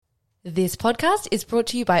This podcast is brought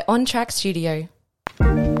to you by On Track Studio. But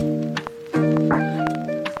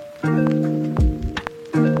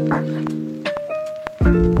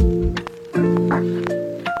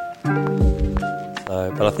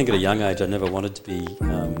I think at a young age I never wanted to be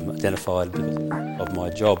identified because of my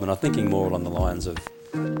job, and I'm thinking more along the lines of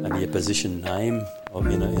maybe a position name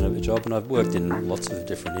in a job. And I've worked in lots of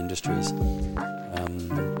different industries,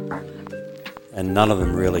 and none of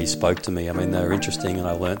them really spoke to me. I mean, they were interesting and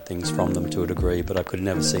I learnt things from them to a degree, but I could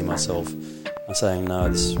never see myself saying, no,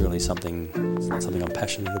 this is really it's not something I'm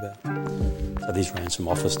passionate about. So these range from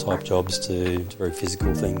office type jobs to very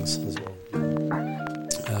physical things as well.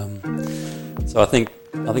 So I think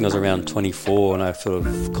I was around 24 and I sort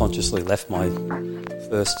of consciously left my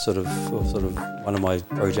first sort of one of my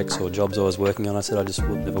projects or jobs I was working on. I said I just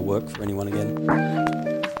would never work for anyone again.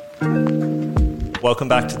 Welcome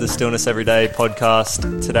back to the Stillness Everyday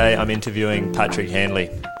podcast. Today I'm interviewing Patrick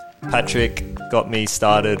Handley. Patrick got me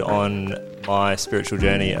started on my spiritual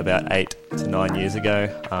journey about 8 to 9 years ago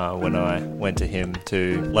when I went to him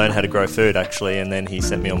to learn how to grow food, actually, and then he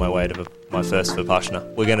sent me on my way to my first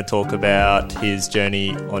Vipassana. We're going to talk about his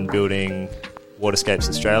journey on building Waterscapes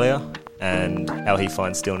Australia and how he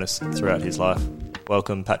finds stillness throughout his life.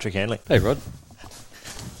 Welcome, Patrick Handley. Hey, Rod.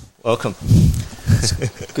 Welcome.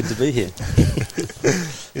 It's good to be here.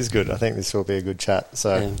 It's good. I think this will be a good chat.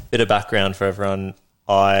 So, Bit of background for everyone.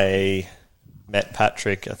 I met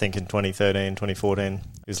Patrick, I think, in 2013, 2014. He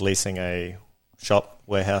was leasing a shop,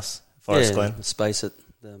 warehouse, Forest Glen. Space at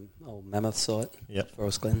the old Mammoth site,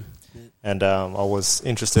 Forest Glen. Yeah. And I was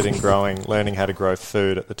interested in learning how to grow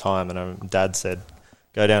food at the time, and Dad said,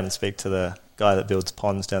 go down and speak to the guy that builds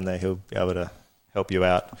ponds down there. He'll be able to help you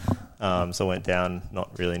out. So I went down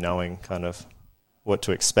not really knowing kind of what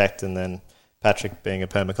to expect, and then Patrick, being a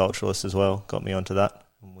permaculturalist as well, got me onto that.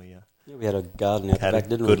 And we had a garden out the back,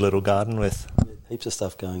 didn't we? Good little garden with heaps of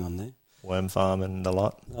stuff going on there. Worm farm and the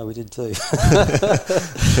lot. Oh, we did too.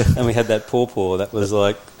 And we had that pawpaw that was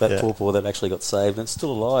like pawpaw that actually got saved, and it's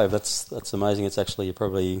still alive. That's amazing. It's actually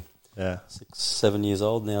probably 6-7 years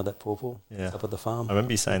old now, that pawpaw up at the farm. I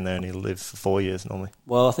remember you saying they only live for 4 years normally.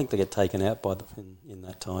 Well, I think they get taken out in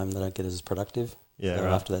that time. They don't get as productive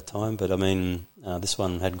after that time. But I mean, this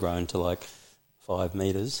one had grown to like 5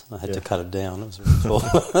 metres. I had to cut it down. It was really tall.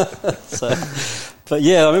 But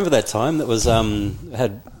I remember that time. That was in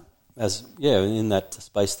that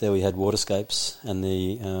space there we had Waterscapes and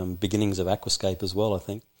the beginnings of Aquascape as well, I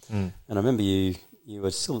think. And I remember you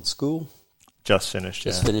were still at school. Just finished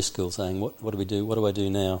school, saying, what do we do? What do I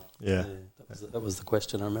do now? That was the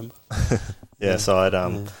question, I remember. So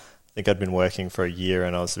I think I'd been working for a year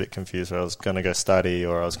and I was a bit confused whether I was going to go study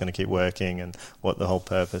or I was going to keep working and what the whole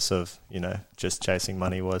purpose of, just chasing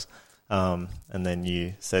money was. And then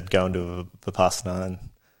you said go and do a Vipassana.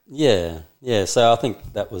 And So I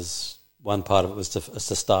think that was one part of it, was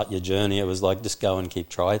to start your journey. It was like just go and keep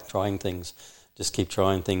trying things. Just keep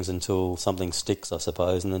trying things until something sticks, I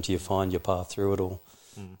suppose, and until you find your path through it all.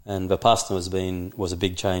 And Vipassana was a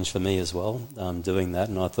big change for me as well, doing that,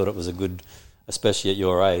 and I thought it was a good, especially at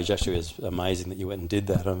your age. Actually, it was amazing that you went and did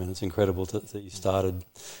that. I mean, it's incredible that you started.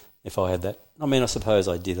 If I had that, I mean, I suppose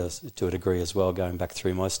I did to a degree as well, going back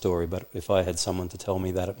through my story, but if I had someone to tell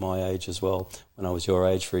me that at my age as well, when I was your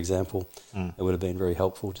age, for example, it would have been very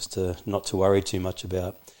helpful just to not to worry too much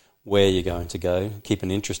about where you're going to go, keep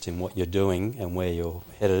an interest in what you're doing and where you're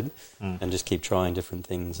headed, and just keep trying different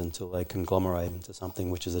things until they conglomerate into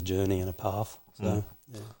something which is a journey and a path. So,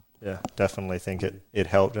 definitely think it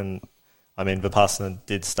helped. And I mean, Vipassana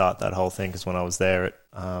did start that whole thing, because when I was there,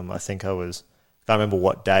 I think I can't remember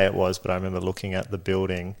what day it was, but I remember looking at the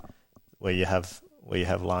building where you have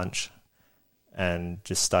lunch and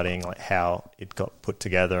just studying like how it got put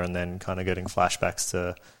together, and then kind of getting flashbacks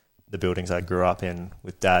to the buildings I grew up in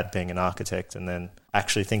with Dad being an architect, and then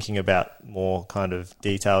actually thinking about more kind of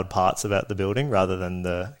detailed parts about the building rather than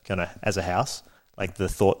the kind of as a house, like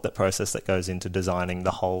the process that goes into designing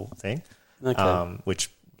the whole thing,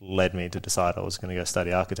 which led me to decide I was going to go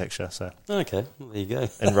study architecture. So well, there you go.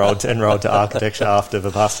 enrolled to architecture after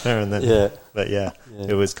Vipassana, and then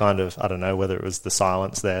it was kind of, I don't know whether it was the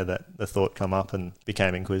silence there that the thought come up and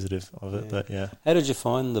became inquisitive of it. But how did you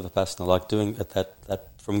find the Vipassana? Like doing that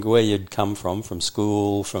from where you'd come from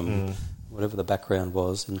school, from whatever the background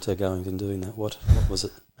was, into going and doing that. What was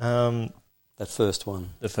it? That first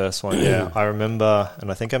one. The first one, yeah. I remember,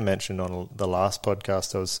 and I think I mentioned on the last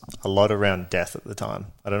podcast, there was a lot around death at the time.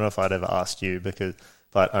 I don't know if I'd ever asked you,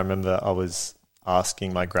 but I remember I was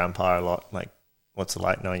asking my grandpa a lot, like, what's it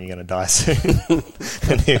like knowing you're going to die soon?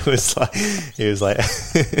 And he was like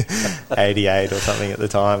 88 or something at the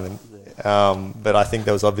time, But I think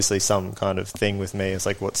there was obviously some kind of thing with me. It's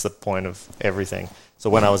like, what's the point of everything? So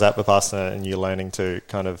when I was at Vipassana and you're learning to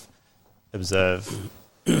kind of observe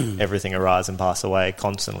everything arise and pass away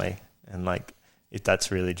constantly, and like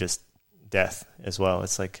that's really just death as well.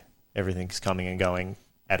 It's like everything's coming and going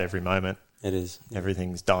at every moment. It is.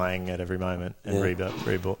 Everything's dying at every moment and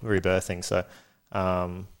rebirthing. So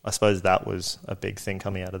I suppose that was a big thing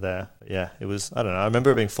coming out of there. But yeah, it was, I don't know. I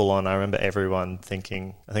remember it being full on. I remember everyone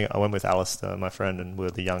thinking, I think I went with Alistair, my friend, and we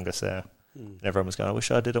were the youngest there. And everyone was going, I wish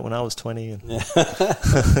I did it when I was 20. And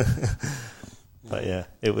But yeah,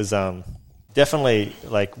 it was definitely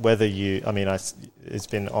like whether you, I mean, it's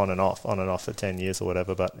been on and off for 10 years or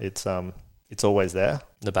whatever, but it's always there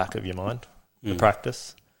in the back of your mind, the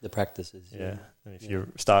practice. The practices. Yeah. And if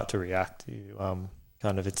you start to react, you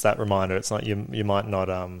kind of, it's that reminder. It's not, you might not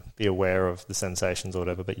be aware of the sensations or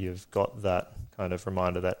whatever, but you've got that kind of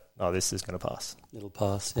reminder that, oh, this is going to pass. It'll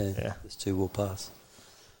pass, yeah. Yeah. This too will pass.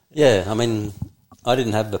 Yeah, I mean, I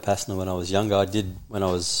didn't have Vipassana when I was younger. I did when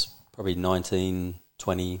I was probably 19,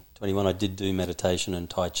 20, 21. I did do meditation and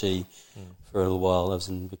Tai Chi for a little while. I was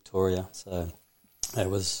in Victoria, so it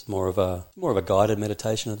was more of a guided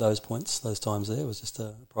meditation at those points, those times there. It was just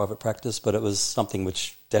a private practice, but it was something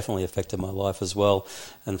which definitely affected my life as well.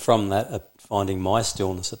 And from that, finding my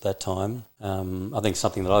stillness at that time, I think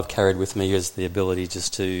something that I've carried with me is the ability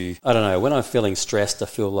just to, I don't know, when I'm feeling stressed, I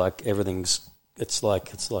feel like it's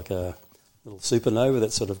like a little supernova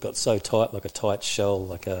that's sort of got so tight, like a tight shell,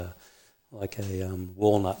 like a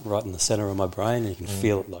walnut right in the centre of my brain, and you can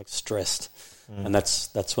feel it like stressed. And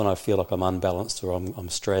that's when I feel like I'm unbalanced, or I'm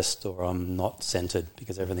stressed, or I'm not centred,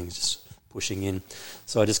 because everything's just pushing in.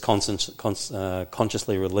 So I just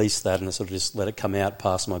consciously release that, and I sort of just let it come out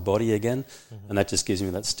past my body again, and that just gives me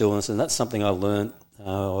that stillness. And that's something I learnt.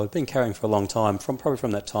 I've been carrying for a long time, probably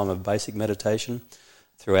from that time of basic meditation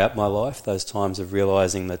throughout my life. Those times of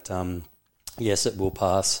realising that yes, it will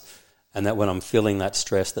pass, and that when I'm feeling that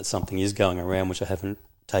stress, that something is going around which I haven't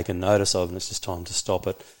taken notice of, and it's just time to stop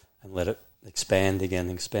it and let it expand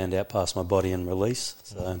out past my body and release.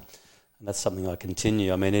 So and that's something I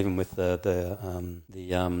continue. I mean, even with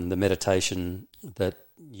the meditation that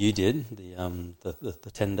you did,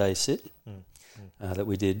 the 10-day sit that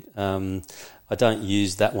we did, I don't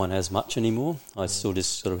use that one as much anymore. I still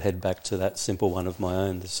just sort of head back to that simple one of my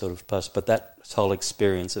own, this sort of post. But that whole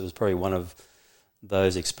experience, it was probably one of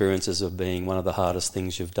those experiences of being one of the hardest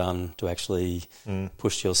things you've done to actually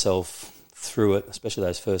push yourself through it, especially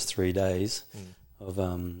those first 3 days of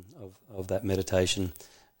that meditation,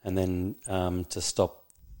 and then to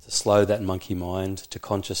slow that monkey mind, to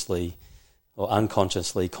consciously or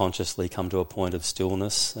unconsciously, consciously come to a point of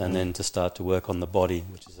stillness, and then to start to work on the body,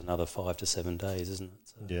 which is another 5 to 7 days, isn't it?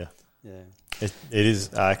 So, yeah. It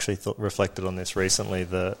is. I actually reflected on this recently.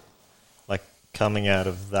 Like coming out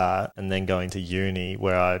of that and then going to uni,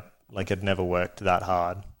 where I had never worked that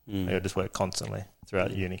hard. I just worked constantly throughout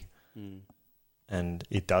uni. And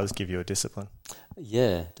it does give you a discipline.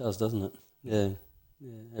 Yeah, it does, doesn't it? Yeah.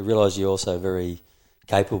 I realise you're also very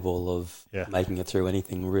capable of making it through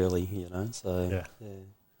anything, really, you know. So yeah.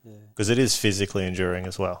 Because it is physically enduring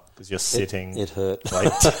as well, because you're sitting it hurts.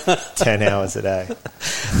 like 10 hours a day.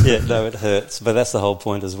 Yeah, no, it hurts. But that's the whole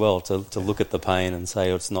point as well, to look at the pain and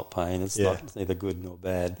say, oh, it's not pain, it's neither good nor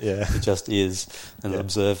bad. Yeah. It just is, and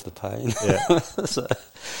observe the pain.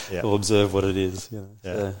 Yeah. Or observe what it is. You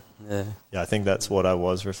know. Yeah, I think that's what I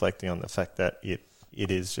was reflecting on, the fact that it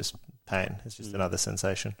is just pain. It's just another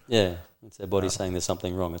sensation. Yeah, it's our body saying there's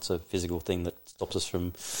something wrong. It's a physical thing that stops us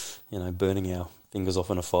from, burning our fingers off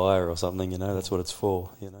in a fire or something, that's what it's for,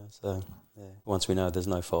 So once we know there's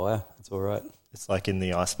no fire, it's all right. It's like in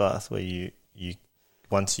the ice bath where you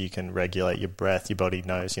once you can regulate your breath, your body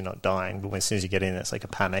knows you're not dying, but as soon as you get in, it's like a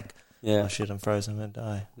panic. Yeah. Oh shit, I'm frozen, I'm going to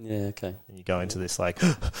die. Yeah, okay. And you go into this like...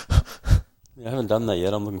 I haven't done that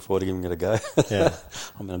yet. I'm looking forward to giving it a go. Yeah.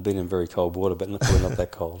 I mean, I've been in very cold water, but probably not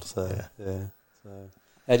that cold. So, So,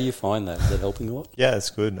 how do you find that? Is it helping a lot? Yeah, it's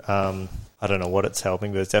good. I don't know what it's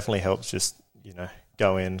helping, but it definitely helps just,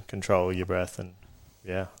 go in, control your breath, and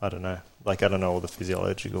I don't know. Like, I don't know all the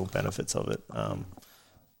physiological benefits of it,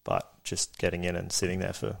 but just getting in and sitting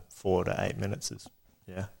there for 4 to 8 minutes is,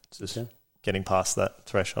 it's just getting past that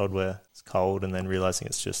threshold where it's cold and then realising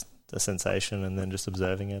it's just a sensation, and then just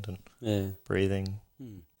observing it and breathing.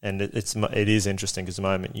 And it is interesting, because the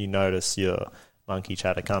moment you notice your monkey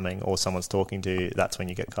chatter coming or someone's talking to you, that's when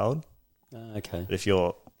you get cold. Okay. But if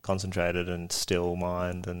you're concentrated and still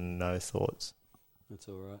mind and no thoughts, that's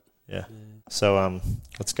all right. Yeah. So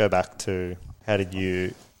let's go back to, how did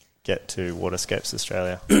you get to Waterscapes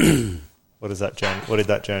Australia? What did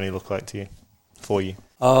that journey look like to you? for you?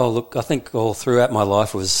 Oh, look, I think all throughout my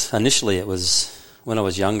life it was when I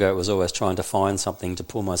was younger, it was always trying to find something to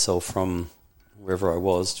pull myself from wherever I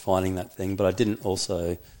was, finding that thing. But I did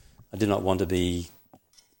not want to be,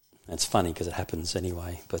 it's funny because it happens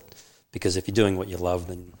anyway, but because if you're doing what you love,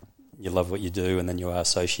 then you love what you do, and then you are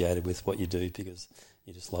associated with what you do because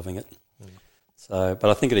you're just loving it. So, but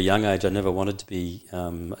I think at a young age, I never wanted to be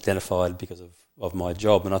identified because of my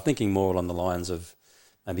job, and I'm thinking more along the lines of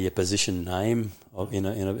maybe a position name in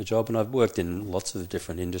a job. And I've worked in lots of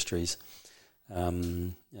different industries,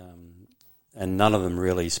 and none of them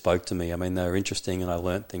really spoke to me. I mean, they were interesting, and I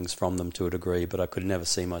learnt things from them to a degree, but I could never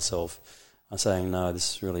see myself saying, no,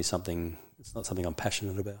 this is really something. It's not something I'm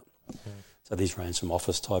passionate about. Mm. So these range from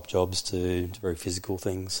office type jobs to very physical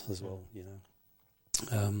things as well, you know.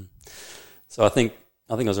 So I think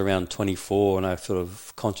I was around 24 and I sort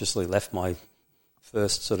of consciously left my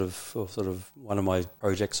first sort of one of my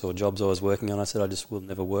projects or jobs I was working on. I said I just will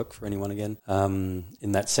never work for anyone again.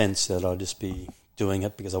 In that sense that I'll just be doing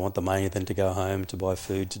it because I want the money then to go home to buy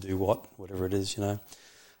food, to do whatever it is, you know.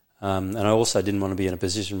 And I also didn't want to be in a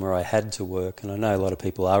position where I had to work. And I know a lot of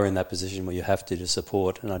people are in that position where you have to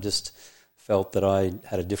support. And I just felt that I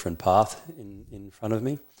had a different path in front of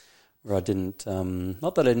me where I didn't,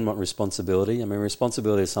 not that I didn't want responsibility. I mean,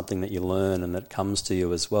 responsibility is something that you learn and that comes to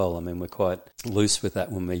you as well. I mean, we're quite loose with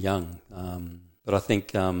that when we're young. But I think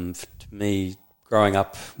to me, growing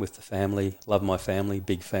up with the family, love my family,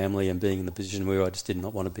 big family, and being in the position where I just did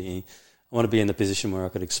not want to be, I want to be in the position where I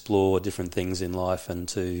could explore different things in life and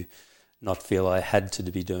to not feel I had to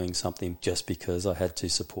be doing something just because I had to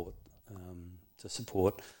support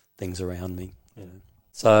things around me. You know.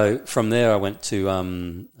 So from there I went to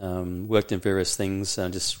worked in various things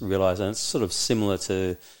and just realised, and it's sort of similar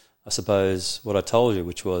to, I suppose, what I told you,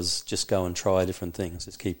 which was just go and try different things,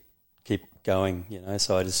 just keep going, you know.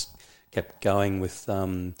 So I just kept going with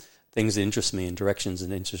things that interest me and directions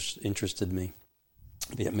that interested me,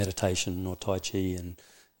 be it meditation or Tai Chi, and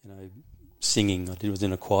you know, singing. I was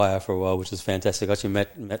in a choir for a while, which was fantastic. I actually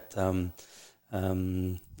met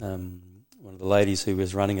one of the ladies who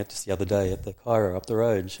was running it just the other day at the Cairo up the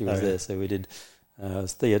road. She was there, so we did. It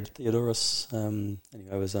was Theodorus. Anyway,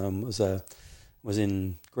 was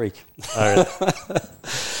in Greek. It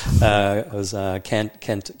was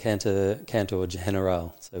Cantor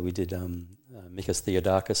General. So we did Mikis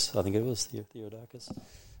Theodakis, I think it was Theodakis,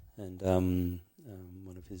 and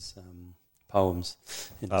one of his poems.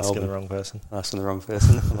 Asking the wrong person. Asking the wrong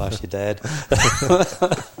person. I'll ask your dad.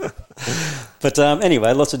 But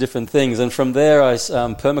anyway, lots of different things. And from there,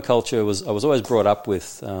 permaculture I was always brought up with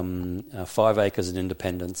 5 acres in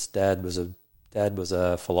Independence. Dad was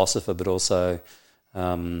a philosopher, but also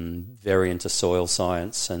very into soil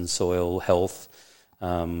science and soil health.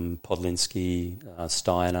 Podlinsky,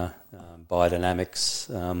 Steiner, biodynamics,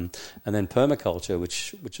 and then permaculture,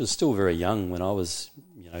 which was still very young when I was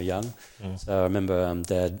young. So I remember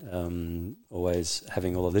Dad always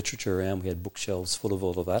having all the literature around. We had bookshelves full of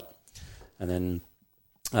all of that, and then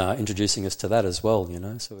introducing us to that as well. You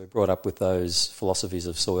know, so we were brought up with those philosophies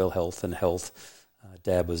of soil health and health.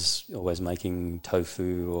 Dad was always making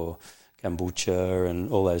tofu or kombucha and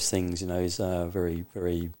all those things. You know, he's very,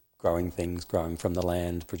 very growing from the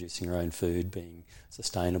land, producing your own food, being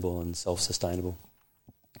sustainable and self-sustainable.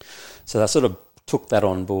 So I sort of took that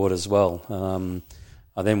on board as well.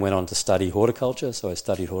 I then went on to study horticulture, so I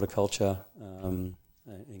studied horticulture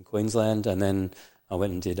in Queensland, and then I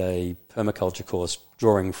went and did a permaculture course,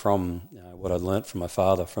 drawing from what I'd learnt from my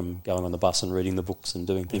father from going on the bus and reading the books and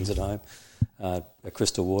doing things at home. At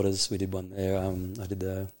Crystal Waters, we did one there. I did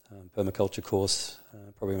the permaculture course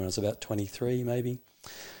probably when I was about 23 maybe.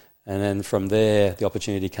 And then from there, the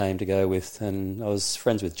opportunity came to go with, and I was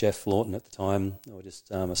friends with Jeff Lawton at the time, or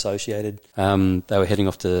just associated. They were heading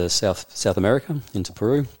off to South America, into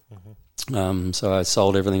Peru. Mm-hmm. So I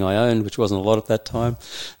sold everything I owned, which wasn't a lot at that time,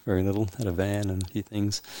 very little, had a van and a few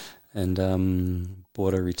things, and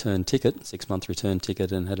bought a return ticket, 6-month return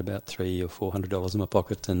ticket, and had about $300 or $400 in my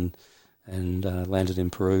pocket, and landed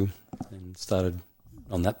in Peru and started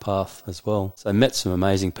on that path as well. So I met some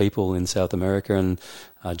amazing people in South America, and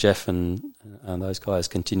Jeff and those guys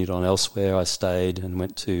continued on elsewhere. I stayed and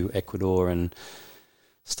went to Ecuador and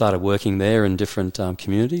started working there in different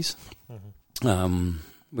communities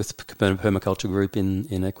with the permaculture group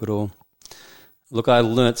in Ecuador. Look, I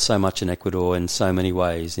learnt so much in Ecuador in so many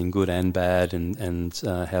ways, in good and bad, and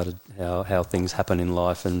how things happen in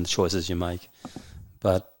life and choices you make.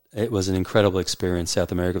 But it was an incredible experience,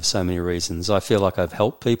 South America, for so many reasons. I feel like I've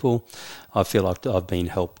helped people. I feel like I've been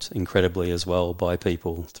helped incredibly as well by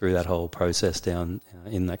people through that whole process down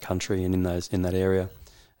in that country and in that area.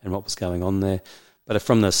 and what was going on there. But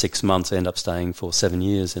from the 6 months, I ended up staying for 7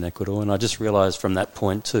 years in Ecuador, and I just realised from that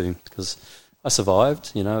point too, because I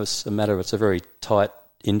survived. It's a very tight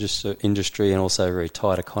industry and also a very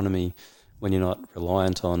tight economy when you're not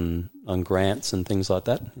reliant on grants and things like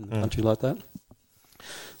that in a country like that.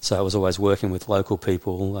 So I was always working with local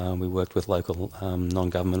people. We worked with local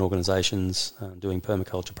non-government organisations doing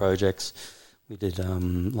permaculture projects. We did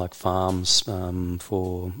like farms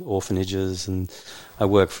for orphanages, and I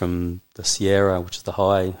worked from the Sierra, which is the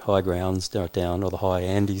high grounds down, or the high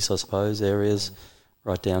Andes, I suppose, areas,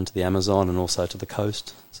 right down to the Amazon and also to the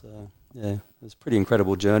coast. So yeah, it was a pretty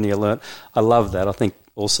incredible journey. I love that. I think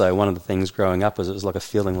also one of the things growing up is it was like a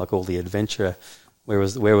feeling like all the adventure. Where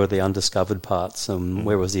were the undiscovered parts, and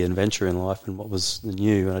where was the adventure in life, and what was the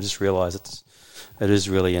new? And I just realised it is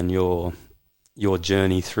really in your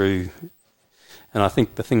journey through. And I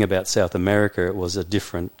think the thing about South America, it was a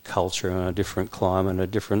different culture and a different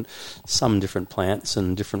climate, some different plants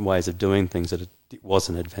and different ways of doing things. That it was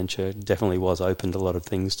an adventure. It definitely was opened a lot of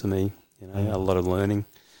things to me. A lot of learning,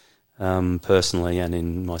 personally and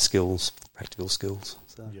in my skills, practical skills.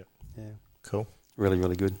 So yeah, cool, really,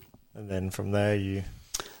 really good. And then from there,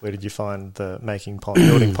 where did you find the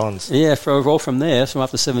building ponds? Yeah, overall from there, so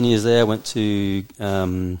after 7 years there, I went to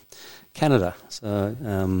Canada. So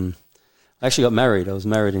I actually got married. I was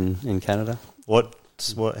married in Canada. What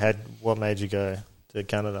made you go to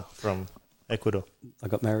Canada from Ecuador? I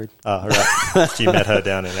got married. Oh, right. So you met her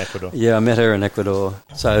down in Ecuador. Yeah, I met her in Ecuador.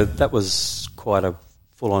 So that was quite a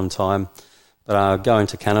full-on time. But going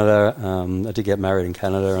to Canada, I did get married in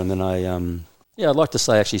Canada, and then I'd like to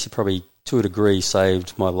say actually she probably to a degree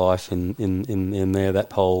saved my life in there,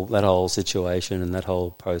 that whole situation and that whole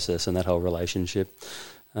process and that whole relationship.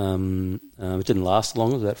 It didn't last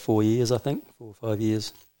long. It was about 4 years, I think, 4 or 5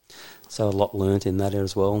 years. So a lot learnt in that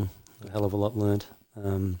as well, a hell of a lot learnt.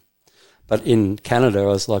 But in Canada, I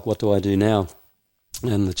was like, what do I do now?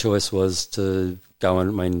 And the choice was to I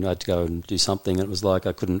had to go and do something. It was like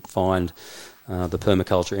I couldn't find the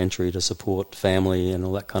permaculture entry to support family and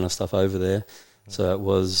all that kind of stuff over there. So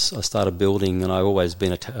I started building, and I've always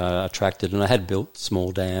been attracted, and I had built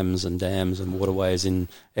small dams and waterways in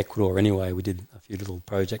Ecuador anyway. We did a few little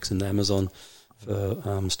projects in the Amazon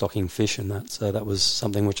for stocking fish and that. So that was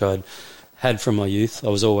something which I'd had from my youth. I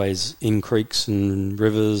was always in creeks and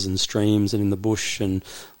rivers and streams and in the bush and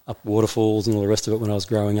up waterfalls and all the rest of it when I was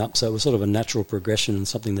growing up. So it was sort of a natural progression and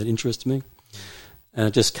something that interested me. And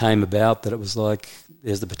it just came about that it was like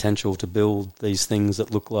there's the potential to build these things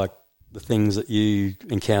that look like the things that you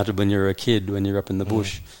encountered when you were a kid, when you're up in the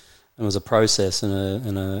bush. And it was a process I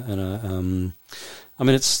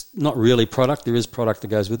mean, it's not really product. There is product that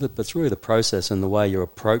goes with it, but it's really the process and the way you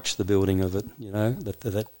approach the building of it,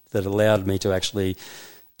 that allowed me to actually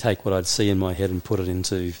take what I'd see in my head and put it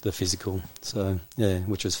into the physical. So, yeah,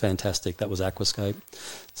 which was fantastic. That was Aquascape.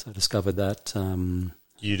 So I discovered that.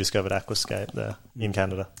 You discovered Aquascape there in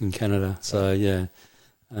Canada? In Canada. So, yeah.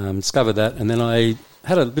 Discovered that, and then I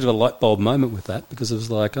had a bit of a light bulb moment with that because it was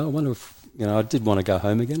like, I wonder if, I did want to go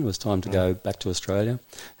home again. It was time to go back to Australia.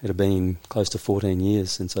 It had been close to 14 years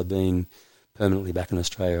since I'd been permanently back in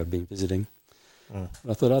Australia. I'd been visiting. But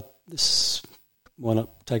I thought, why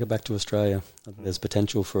not take it back to Australia? There's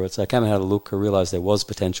potential for it. So I came and had a look. I realised there was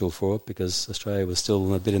potential for it because Australia was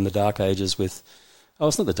still a bit in the dark ages with,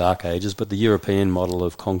 it's not the dark ages, but the European model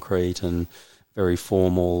of concrete and very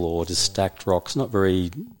formal or just stacked rocks, not very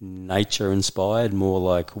nature-inspired, more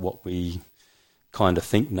like what we kind of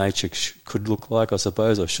think nature could look like, I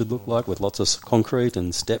suppose, or should look like, with lots of concrete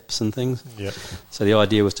and steps and things. Yep. So the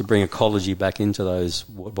idea was to bring ecology back into those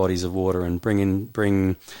bodies of water and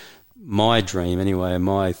bring my dream, anyway,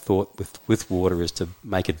 my thought with water is to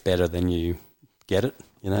make it better than you get it,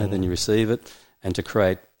 than you receive it, and to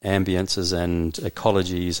create ambiences and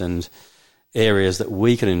ecologies and areas that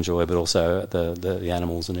we can enjoy, but also the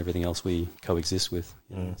animals and everything else we coexist with.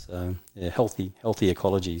 So, yeah, healthy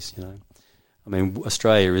ecologies. I mean,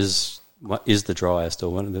 Australia is the driest,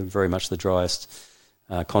 or very much the driest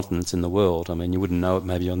continents in the world. I mean, you wouldn't know it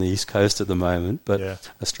maybe on the East Coast at the moment, but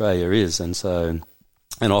Australia is, and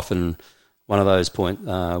often one of those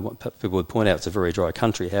people would point out it's a very dry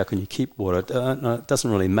country. How can you keep water? No, it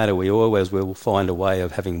doesn't really matter. We always will find a way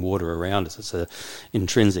of having water around us. It's an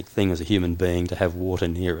intrinsic thing as a human being to have water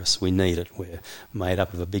near us. We need it. We're made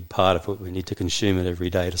up of a big part of it. We need to consume it every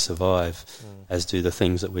day to survive, as do the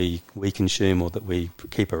things that we consume or that we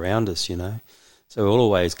keep around us, So we'll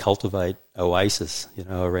always cultivate oasis,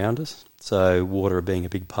 around us. So water being a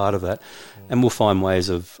big part of that. And we'll find ways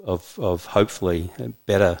of hopefully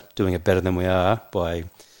doing it better than we are by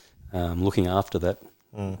looking after that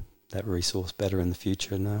that resource better in the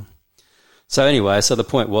future now. So anyway, so the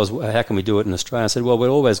point was, how can we do it in Australia? I said, well, we're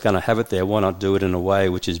always going to have it there. Why not do it in a way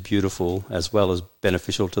which is beautiful as well as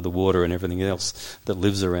beneficial to the water and everything else that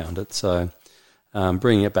lives around it? So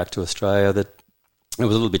bringing it back to Australia, that it was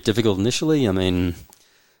a little bit difficult initially. I mean,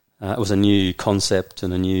 it was a new concept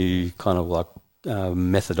and a new kind of like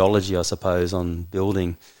methodology, I suppose, on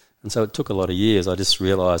building. And so it took a lot of years. I just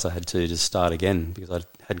realised I had to just start again because I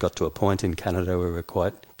had got to a point in Canada where we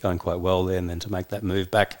were going quite well there, and then to make that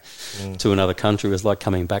move back to another country was like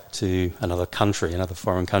coming back to another country, another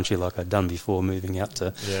foreign country like I'd done before, moving out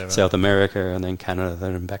to South America and then Canada,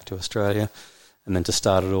 then back to Australia, and then to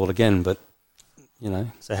start it all again. But, you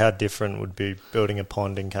know. So how different would be building a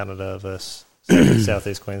pond in Canada versus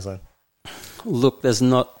southeast Queensland? Look, there's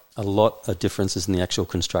not a lot of differences in the actual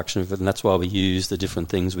construction of it, and that's why we use the different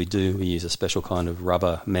things we do. We use a special kind of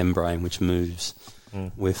rubber membrane which moves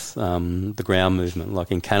with the ground movement.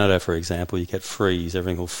 Like in Canada, for example, you get freeze.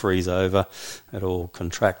 Everything will freeze over. It'll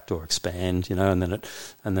contract or expand, you know, and then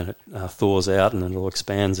it thaws out and then it all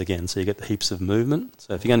expands again. So you get the heaps of movement.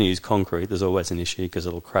 So if you're going to use concrete, there's always an issue because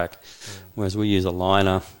it'll crack. Whereas we use a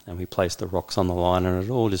liner and we place the rocks on the liner and it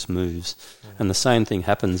all just moves. And the same thing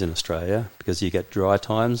happens in Australia because you get dry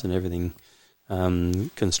times and everything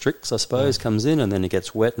constricts, I suppose, comes in, and then it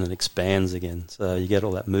gets wet and it expands again. So you get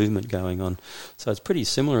all that movement going on. So it's pretty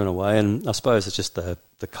similar in a way, and I suppose it's just the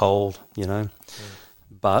cold, you know.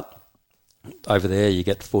 But over there you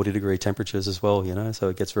get 40-degree temperatures as well, you know, so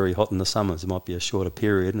it gets very hot in the summers. It might be a shorter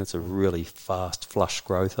period, and it's a really fast, flush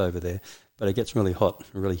growth over there. But it gets really hot,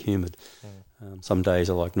 really humid. Some days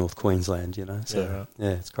are like North Queensland, you know. So,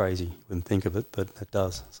 yeah, it's crazy. You wouldn't think of it, but it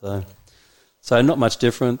does. So not much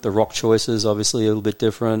different. The rock choices, obviously, a little bit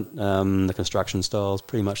different. The construction style is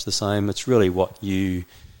pretty much the same. It's really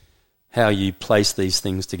how you place these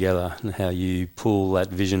things together and how you pull that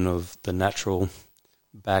vision of the natural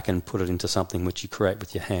back and put it into something which you create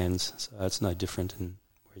with your hands. So it's no different in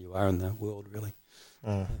where you are in the world, really.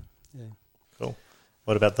 Yeah. Cool.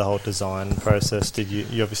 What about the whole design process? Did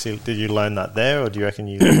you learn that there, or do you reckon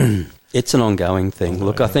you? It's an ongoing thing.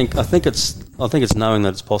 Look, I think it's knowing that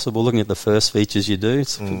it's possible. Looking at the first features you do,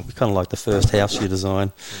 it's kind of like the first house you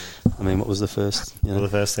design. I mean, what was the first? You know? Well,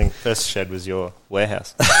 the first shed was your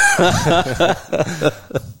warehouse.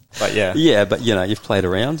 But yeah, but you know, you've played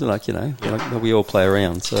around, like we all play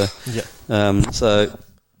around. So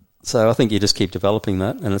So I think you just keep developing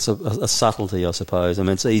that, and it's a subtlety, I suppose. I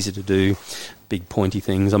mean, it's easy to do big pointy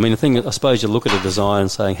things. I mean, I suppose you look at a design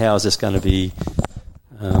and saying, how is this going to be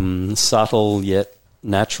subtle yet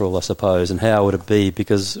natural, I suppose, and how would it be?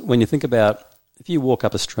 Because when you think about, if you walk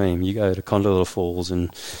up a stream, you go to Condoleezza Falls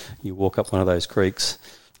and you walk up one of those creeks,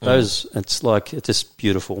 it's just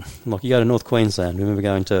beautiful. Like you go to North Queensland, remember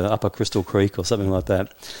going to Upper Crystal Creek or something like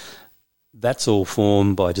that. That's all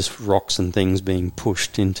formed by just rocks and things being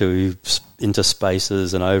pushed into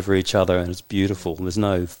spaces and over each other, and it's beautiful. There's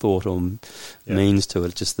no thought or means to it;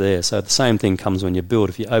 it's just there. So the same thing comes when you build.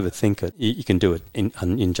 If you overthink it, you can do it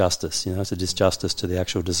injustice. You know, it's a disjustice to the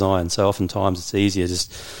actual design. So oftentimes it's easier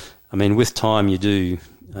with time you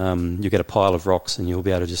get a pile of rocks and you'll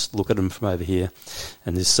be able to just look at them from over here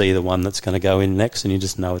and just see the one that's going to go in next, and you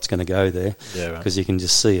just know it's going to go there because you can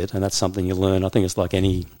just see it, and that's something you learn. I think it's like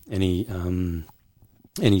any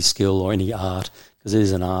skill or any art, because it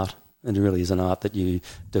is an art, and it really is an art that you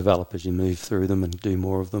develop as you move through them and do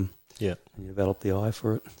more of them. Yeah, and you develop the eye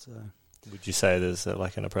for it. So, would you say there's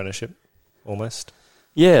like an apprenticeship almost?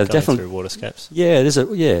 Yeah, definitely through Waterscapes. Yeah, there's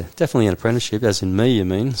definitely an apprenticeship, as in me, you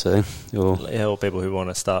mean? So, or people who want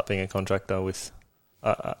to start being a contractor with,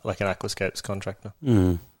 like an Aquascapes contractor.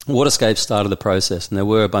 Waterscapes started the process, and there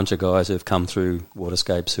were a bunch of guys who have come through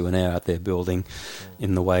Waterscapes who are now out there building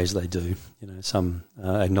in the ways they do. You know, some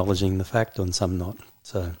acknowledging the fact and some not.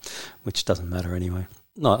 So, which doesn't matter anyway.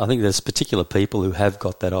 No, I think there's particular people who have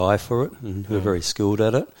got that eye for it and who are very skilled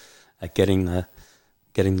at it, at getting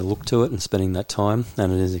the look to it and spending that time,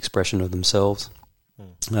 and it is an expression of themselves.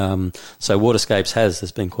 So Waterscapes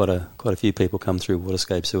there's been quite a few people come through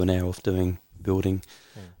Waterscapes who are now off doing building.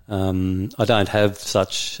 I don't have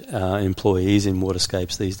such employees in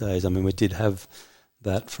Waterscapes these days. I mean, we did have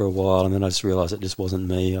that for a while, and then I just realised it just wasn't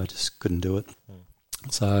me. I just couldn't do it.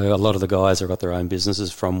 So a lot of the guys have got their own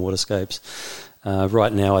businesses from Waterscapes.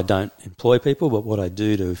 Right now I don't employ people, but what I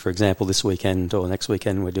do, for example, this weekend or next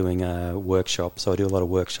weekend we're doing a workshop, so I do a lot of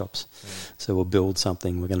workshops. So we'll build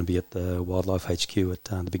something. We're going to be at the Wildlife HQ at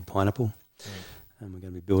the Big Pineapple, and we're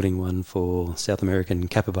going to be building one for South American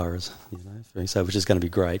capybaras, so which is going to be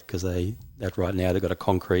great because right now they've got a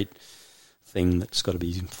concrete thing that's got to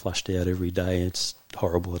be flushed out every day. It's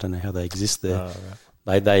horrible. I don't know how they exist there.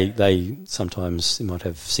 They sometimes might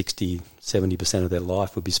have 60-70% of their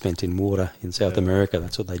life would be spent in water in South America.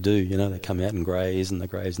 That's what they do. You know, they come out and graze, and they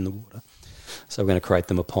graze in the water. So we're going to create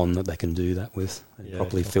them a pond that they can do that with, and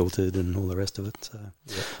properly filtered and all the rest of it. So,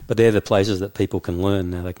 but they're the places that people can learn.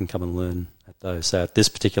 Now they can come and learn at those. So at this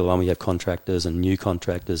particular one, we have contractors and new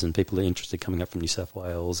contractors and people that are interested coming up from New South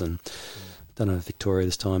Wales and don't know Victoria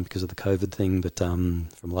this time because of the COVID thing, but from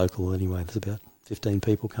local anyway, there's about 15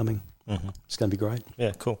 people coming. Mm-hmm. It's going to be great.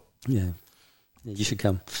 Yeah, cool. Yeah, you should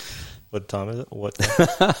come. What time is it? What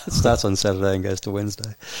time? It starts on Saturday and goes to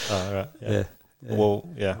Wednesday. Oh, right. Yeah. Well,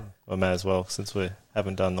 yeah, I may as well since we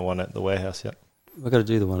haven't done the one at the warehouse yet. We've got to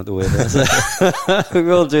do the one at the warehouse. We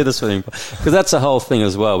will do the swimming pool. Because that's the whole thing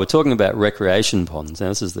as well. We're talking about recreation ponds. Now,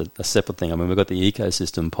 this is a separate thing. I mean, we've got the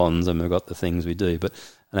ecosystem ponds and we've got the things we do, but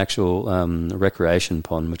an actual recreation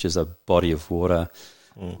pond, which is a body of water,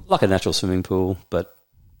 like a natural swimming pool, but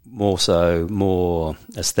more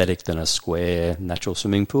aesthetic than a square natural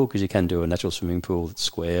swimming pool, because you can do a natural swimming pool that's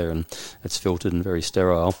square and it's filtered and very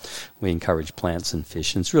sterile. We encourage plants and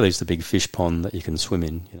fish, and it's really just a big fish pond that you can swim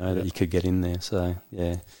in, that you could get in there. So,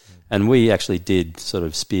 yeah. And we actually did sort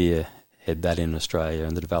of spearhead that in Australia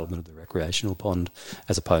and the development of the recreational pond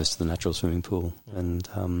as opposed to the natural swimming pool. And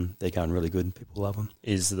they're going really good. People love them.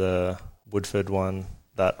 Is the Woodford one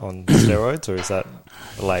that on steroids, or is that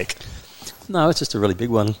the lake? No, it's just a really big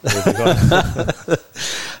one.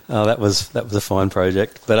 Oh, that was a fine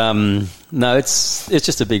project, but no, it's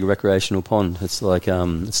just a big recreational pond. It's like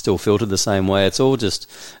it's still filtered the same way. It's all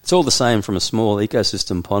the same from a small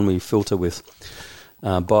ecosystem pond. We filter with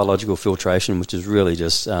biological filtration, which is really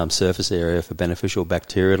just surface area for beneficial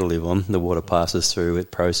bacteria to live on. The water passes through,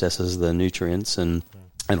 it processes the nutrients and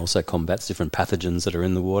also combats different pathogens that are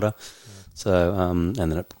in the water. So and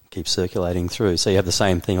then it keeps circulating through. So you have the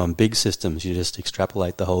same thing on big systems. You just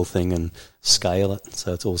extrapolate the whole thing and scale it.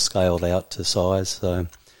 So it's all scaled out to size. So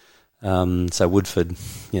Woodford,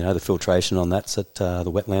 the filtration on that's at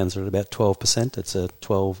the wetlands are at about 12%. It's a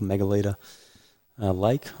 12 megalitre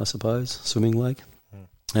lake, I suppose, swimming lake.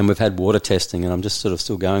 And we've had water testing, and I'm just sort of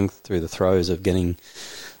still going through the throes of getting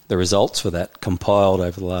the results for that compiled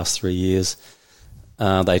over the last 3 years.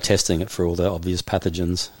 They're testing it for all the obvious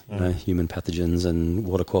pathogens, human pathogens and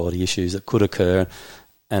water quality issues that could occur,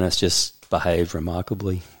 and it's just behaved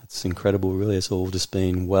remarkably. It's incredible, really. It's all just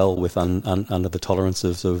been well under the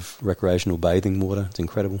tolerances of recreational bathing water. It's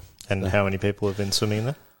incredible. And how many people have been swimming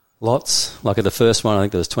there? Lots. Like at the first one, I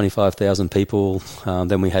think there was 25,000 people.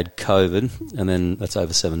 Then we had COVID, and then that's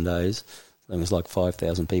over 7 days. It was like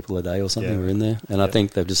 5,000 people a day or something were in there. And I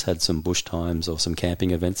think they've just had some bush times or some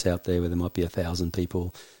camping events out there where there might be 1,000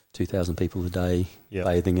 people, 2,000 people a day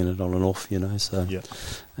bathing in it on and off, So,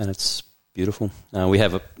 and it's beautiful. We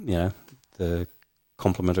have the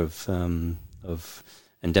complement of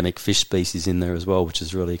endemic fish species in there as well, which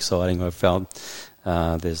is really exciting. I've found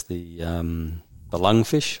there's the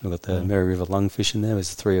lungfish. We've got the Mary River lungfish in there.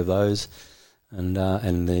 There's 3 of those, and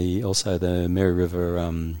also the Mary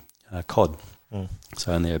River cod.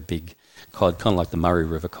 And they're a big cod, kind of like the Murray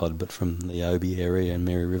River cod, but from the Obi area and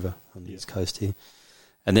Mary River on the east coast here.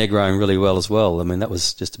 And they're growing really well as well. I mean, that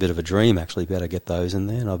was just a bit of a dream, actually, to be able to get those in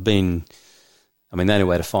there. And the only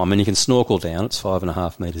way to find them, you can snorkel down, it's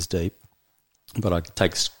 5.5 metres deep, but I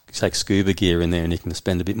take scuba gear in there and you can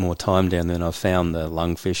spend a bit more time down there. And I've found the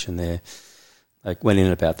lungfish, and they went in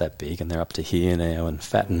about that big, and they're up to here now and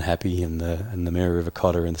fat and happy, and the Mary River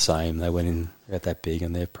cod are in the same. They went in about that big,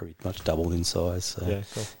 and they're pretty much doubled in size. So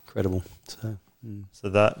cool. Incredible. So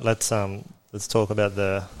that let's talk about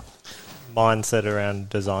the mindset around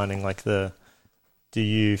designing. Do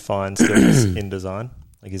you find skills in design?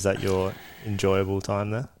 Like, is that your enjoyable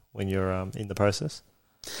time there when you're in the process?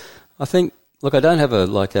 I think. Look, I don't have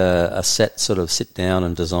a set sort of sit down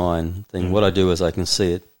and design thing. What I do is I can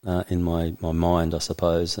see it in my mind, I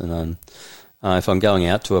suppose. And if I'm going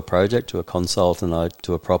out to a project, to a consult, and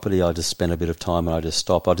to a property, I just spend a bit of time and I just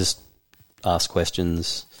stop. I just ask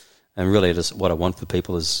questions, and really, just what I want for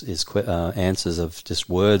people is answers of just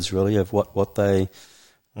words, really, of what they,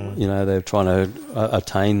 they're trying to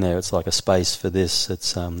attain there. It's like a space for this.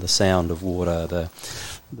 It's the sound of water,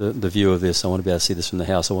 the view of this. I want to be able to see this from the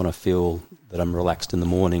house. I want to feel that I'm relaxed in the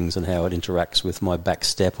mornings and how it interacts with my back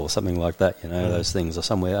step or something like that, those things, or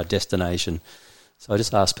somewhere, a destination. So I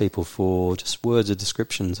just ask people for just words or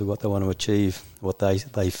descriptions of what they want to achieve, what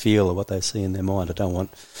they feel or what they see in their mind. I don't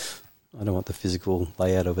want the physical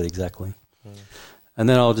layout of it exactly. And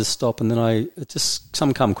then I'll just stop, and then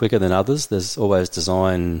some come quicker than others. There's always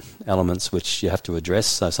design elements which you have to address.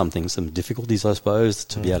 So some difficulties, I suppose,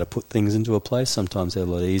 to be able to put things into a place. Sometimes they're a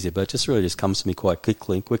lot easier, but it just really comes to me quite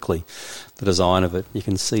quickly. The design of it, you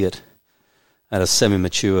can see it at a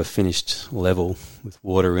semi-mature finished level with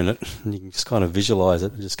water in it, and you can just kind of visualise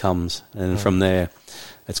it. It just comes, and from there,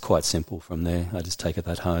 it's quite simple. From there, I just take it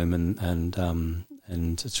that home, and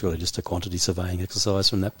it's really just a quantity surveying exercise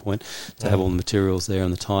from that point to have all the materials there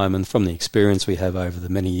and the time. And from the experience we have over the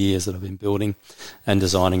many years that I've been building and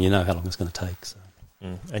designing, you know how long it's going to take. So.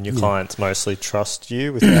 And your clients mostly trust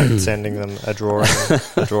you without sending them a drawing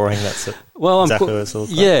that's it. Well, exactly what it's all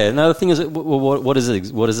like. Yeah. No, the thing is, what is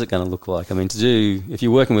it going to look like? I mean, if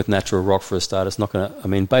you're working with natural rock for a start, it's not going to. I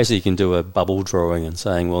mean, basically, you can do a bubble drawing and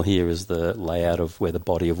saying, well, here is the layout of where the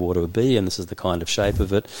body of water would be, and this is the kind of shape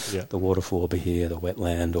of it. Yeah. The waterfall will be here, the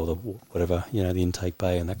wetland or the whatever, the intake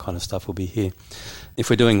bay and that kind of stuff will be here. If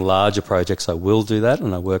we're doing larger projects, I will do that,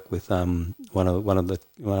 and I work with one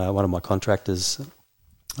of my contractors.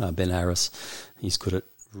 Ben Harris, he's good at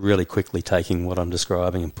really quickly taking what I'm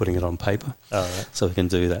describing and putting it on paper. Oh, right. So we can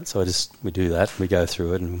do that. So we do that. We go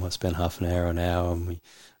through it, and we might spend half an hour, and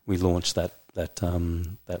we launch that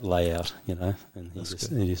layout, and he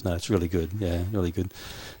just no, it's really good. Yeah, really good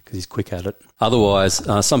because he's quick at it. Otherwise,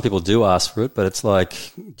 some people do ask for it, but it's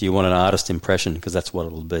like, do you want an artist impression? Because that's what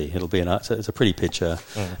it'll be. It'll be it's a pretty picture.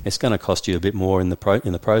 It's going to cost you a bit more in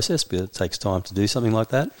the process, but it takes time to do something like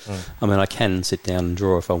that. I mean, I can sit down and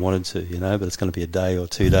draw if I wanted to, but it's going to be a day or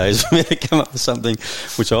 2 days for me to come up with something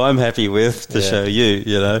which I'm happy with to show you,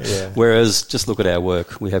 Yeah. Whereas, just look at our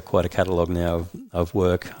work. We have quite a catalogue now of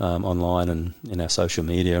work online and in our social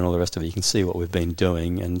media and all the rest of it. You can see what we've been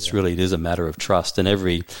doing, and it is a matter of trust. And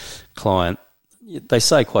every client, they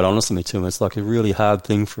say quite honestly to me, it's like a really hard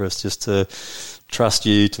thing for us just to trust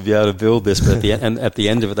you to be able to build this. But at the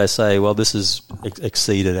end of it, they say, well, this has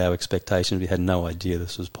exceeded our expectations. We had no idea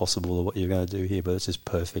this was possible or what you're going to do here, but it's just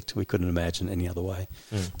perfect. We couldn't imagine any other way.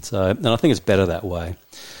 And I think it's better that way.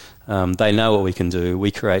 They know what we can do.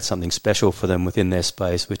 We create something special for them within their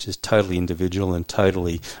space, which is totally individual and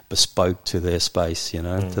totally bespoke to their space, to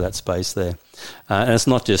that space there. And it's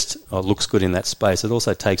not just, it looks good in that space. It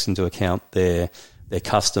also takes into account their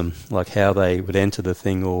custom, like how they would enter the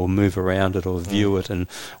thing or move around it or view it, and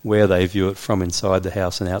where they view it from inside the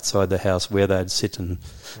house and outside the house, where they'd sit and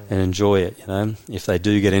enjoy it, If they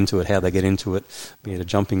do get into it, how they get into it, be it a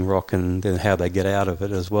jumping rock, and then how they get out of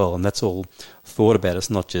it as well. And that's all thought about. It's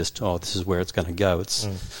not just, this is where it's going to go. It's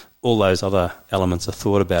all those other elements are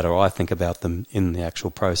thought about, or I think about them in the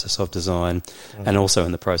actual process of design and also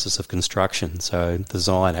in the process of construction. So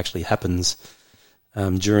design actually happens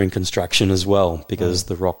during construction as well, because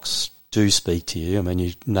the rocks do speak to you. I mean,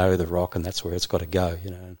 you know the rock, and that's where it's got to go,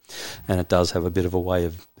 and it does have a bit of a way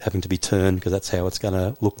of having to be turned, because that's how it's going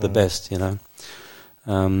to look the best, And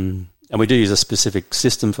we do use a specific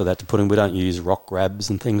system for that to put in. We don't use rock grabs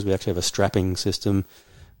and things. We actually have a strapping system,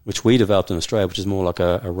 which we developed in Australia, which is more like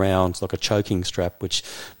a round, like a choking strap, which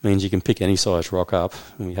means you can pick any size rock up,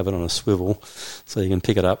 and we have it on a swivel, so you can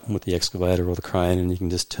pick it up with the excavator or the crane, and you can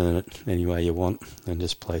just turn it any way you want and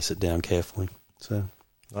just place it down carefully. So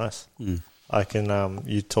nice. I can.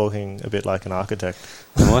 You're talking a bit like an architect.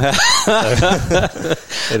 It'd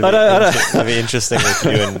be interesting with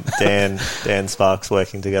you and Dan Sparks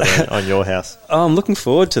working together on your house. Oh, I'm looking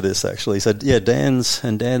forward to this, actually. So yeah, Dan's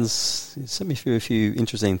sent me through a few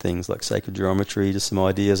interesting things like sacred geometry, just some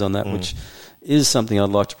ideas on that, which is something I'd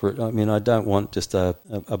like to put. I mean, I don't want just a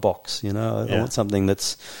box, I want something that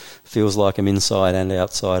feels like I'm inside and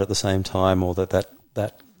outside at the same time, or that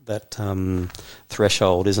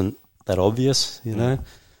threshold isn't that obvious,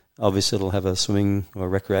 Obviously, it'll have a swimming or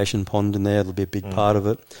recreation pond in there. It'll be a big part of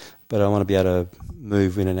it, but I want to be able to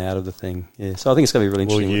move in and out of the thing. Yeah, so I think it's going to be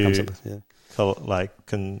really interesting. Will when it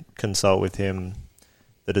comes you consult with him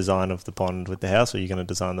the design of the pond with the house, or are you going to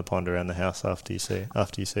design the pond around the house after you see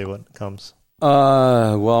what comes?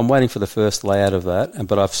 Well, I'm waiting for the first layout of that,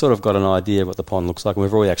 but I've sort of got an idea of what the pond looks like. And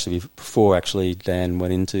we've already before Dan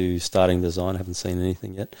went into starting design, I haven't seen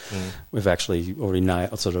anything yet. We've actually already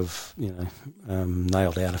nailed out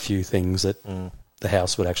a few things that the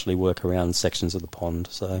house would actually work around sections of the pond.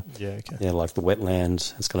 So like the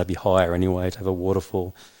wetland, it's going to be higher anyway to have a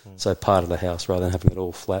waterfall. So part of the house, rather than having it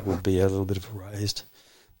all flat, would be a little bit of a raised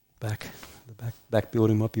back. The back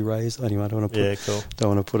building might be raised. Anyway, I don't want to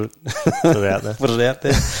put it out there. Put it out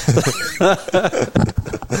there.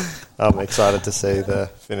 I'm excited to see the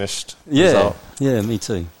finished result. Yeah, me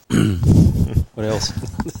too. What else?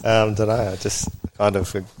 Don't know. I just kind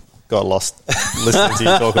of got lost listening to you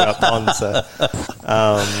talk about ponds. So,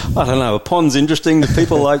 I don't know. A pond's interesting.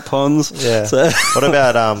 People like ponds. Yeah. So. What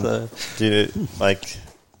about do you like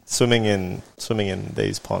swimming in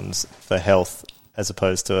these ponds for health as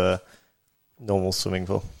opposed to a normal swimming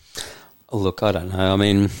pool? Look, I don't know. I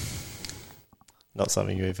mean, not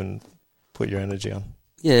something you even put your energy on.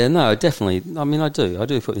 Yeah, no, definitely. I mean, I do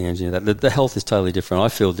put the energy in that. The health is totally different. I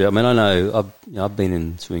feel. I mean, I know I've been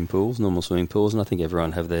in swimming pools, normal swimming pools, and I think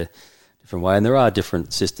everyone have their different way. And there are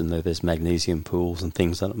different systems. There's magnesium pools and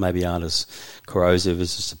things that maybe aren't as corrosive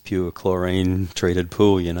as just a pure chlorine treated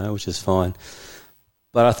pool, which is fine.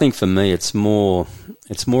 But I think for me, it's more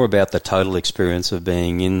about the total experience of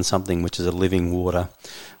being in something which is a living water,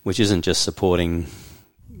 which isn't just supporting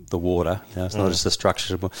the water. It's not just a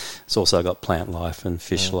structure. It's also got plant life and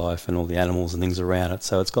fish life and all the animals and things around it.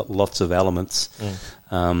 So it's got lots of elements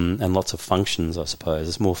and lots of functions, I suppose.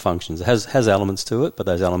 It's more functions. It has elements to it, but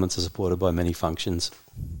those elements are supported by many functions.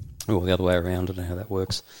 Or the other way around. I don't know how that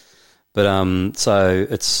works. But so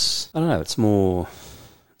it's, I don't know, it's more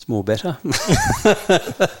better.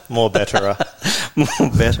 More betterer.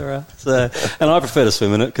 More betterer. So, and I prefer to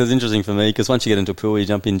swim in it because it's interesting for me because once you get into a pool, you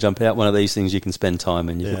jump in, jump out. One of these things you can spend time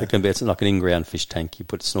in. It's like an in-ground fish tank. You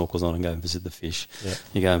put snorkels on and go and visit the fish. Yeah.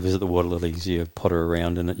 You go and visit the water lilies. You potter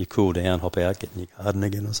around in it. You cool down, hop out, get in your garden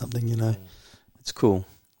again or something, It's cool.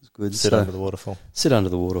 It's good. Sit under the waterfall. Sit under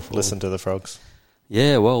the waterfall. Listen to the frogs.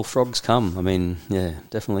 Yeah, well, frogs come. I mean, yeah,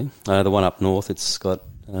 definitely. I know the one up north, it's got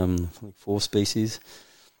 4 species.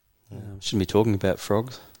 Shouldn't be talking about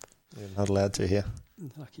frogs. You're not allowed to here.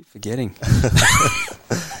 I keep forgetting.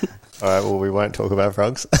 All right, well, we won't talk about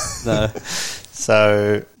frogs. No.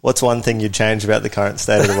 So, what's one thing you'd change about the current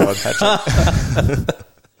state of the world, Patrick?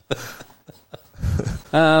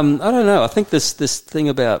 I don't know. I think this thing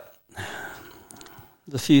about...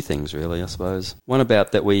 There's a few things, really, I suppose. One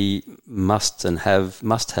about that we must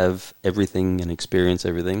have everything and experience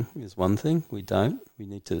everything is one thing. We don't. We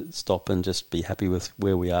need to stop and just be happy with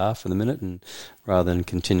where we are for the minute, and rather than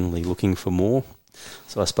continually looking for more.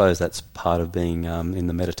 So I suppose that's part of being in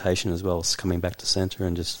the meditation as well. It's coming back to centre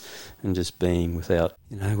and just being without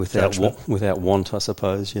want, I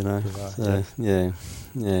suppose. Right, so, yeah.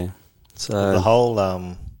 So the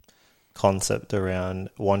whole concept around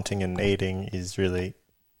wanting and needing is really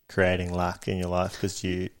creating lack in your life because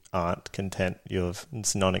you aren't content.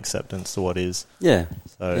 It's non-acceptance to what is. Yeah.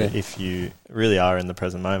 So if you really are in the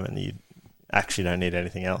present moment, you actually don't need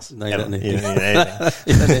anything else. No, you don't need anything.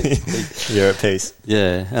 You're at peace.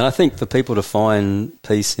 Yeah, and I think for people to find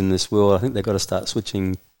peace in this world, I think they've got to start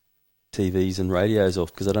switching TVs and radios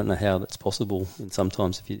off because I don't know how that's possible. And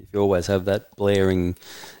sometimes if you always have that blaring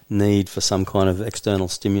need for some kind of external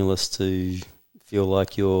stimulus to feel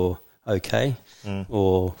like you're okay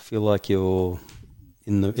or feel like you're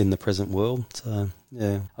in the present world. So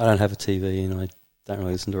yeah, I don't have a TV and I don't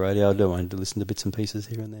really listen to radio. I do want to listen to bits and pieces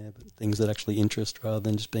here and there, but things that actually interest rather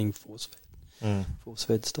than just being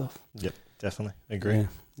force-fed stuff. Yep, definitely agree.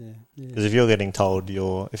 Yeah. Because if you're getting told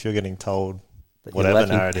whatever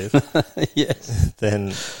narrative, yes,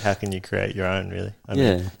 then how can you create your own? Really, I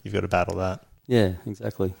mean, you've got to battle that. Yeah,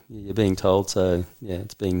 exactly. You're being told, so yeah,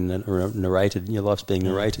 it's being narrated. Your life's being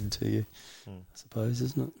narrated to you, I suppose,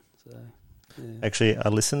 isn't it? So, yeah. Actually, I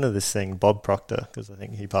listened to this thing, Bob Proctor, because I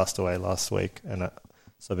think he passed away last week, and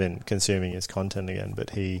so I've been consuming his content again.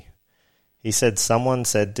 But he said someone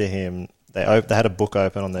said to him they had a book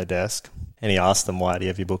open on their desk, and he asked them, "Why do you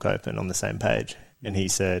have your book open on the same page?" And he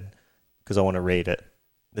said, "Because I want to read it,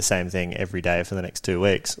 the same thing every day for the next 2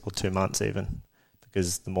 weeks or 2 months even."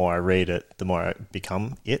 Because the more I read it, the more I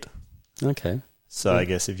become it. Okay. So I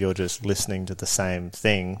guess if you're just listening to the same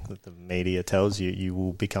thing that the media tells you, you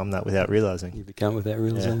will become that without realising. You become without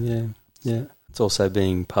realising, yeah. It's also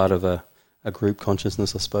being part of a group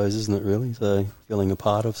consciousness, I suppose, isn't it, really? So feeling a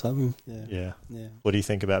part of something. Yeah. What do you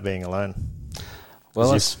think about being alone?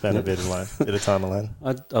 Well, you spend a bit of time alone.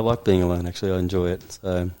 I like being alone, actually. I enjoy it.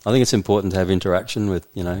 So I think it's important to have interaction with,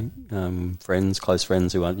 friends, close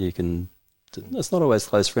friends who you can... It's not always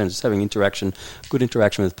close friends. It's having good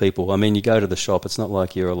interaction with people. I mean, you go to the shop, it's not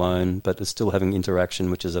like you're alone, but it's still having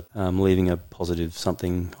interaction, which is leaving a positive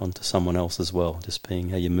something onto someone else as well, just being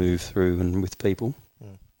how you move through and with people.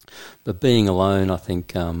 But being alone, I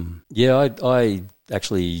think, I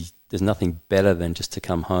actually, there's nothing better than just to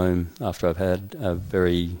come home after I've had a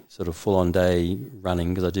very sort of full-on day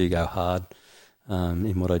running, because I do go hard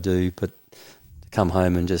in what I do, but to come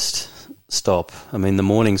home and just stop. I mean, the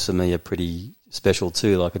mornings for me are pretty special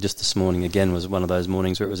too. Like just this morning again was one of those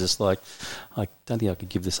mornings where it was just like, I don't think I could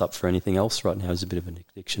give this up for anything else right now. It's a bit of an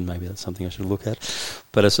addiction. Maybe that's something I should look at.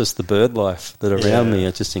 But it's just the bird life that around me.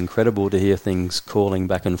 It's just incredible to hear things calling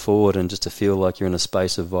back and forward and just to feel like you're in a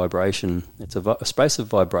space of vibration. It's a space of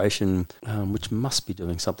vibration which must be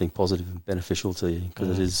doing something positive and beneficial to you,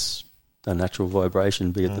 because it is a natural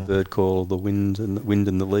vibration, be it the bird call or the wind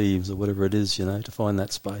and the leaves or whatever it is, to find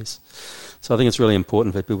that space. So I think it's really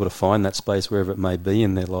important for people to find that space wherever it may be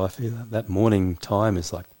in their life. That morning time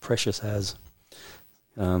is like precious as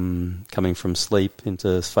coming from sleep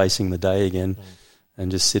into facing the day again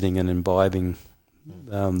and just sitting and imbibing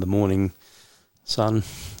the morning sun,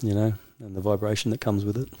 and the vibration that comes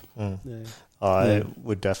with it. Yeah. I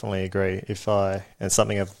would definitely agree. And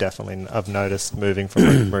something I've noticed moving from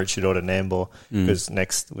Maroochydore to Nambour, because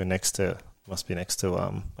we're next to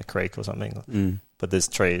a creek or something, but there's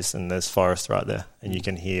trees and there's forest right there, and you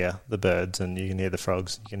can hear the birds and you can hear the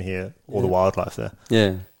frogs, you can hear all the wildlife there.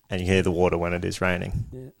 Yeah, and you hear the water when it is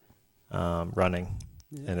raining, running,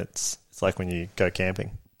 and it's like when you go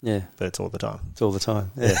camping. Yeah, but it's all the time. It's all the time.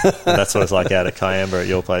 Yeah, and that's what it's like out at Kiamba at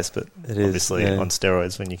your place. But obviously on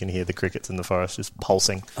steroids when you can hear the crickets in the forest just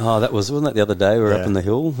pulsing. Oh, wasn't that the other day? We were up in the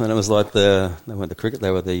hill, and it was like they weren't the cricket; they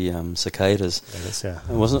were the cicadas. Yeah,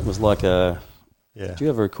 it wasn't. It was like a. Yeah. Do you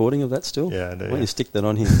have a recording of that still? Yeah, I do. Why don't you stick that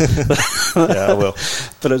on here? Yeah, I will.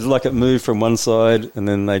 But it was like it moved from one side, and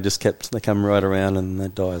then they come right around, and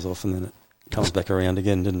it dies off, and then it comes back around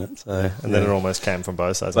again, didn't it? So, and then it almost came from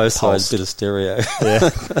both sides. Both sides, bit of stereo. Yeah.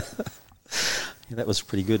 That was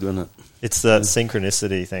pretty good, wasn't it? It's that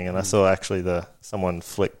synchronicity thing, and I saw actually someone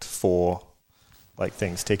flicked 4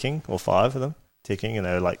 things ticking, or 5 of them ticking, and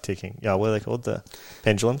they were ticking. Yeah, what are they called? The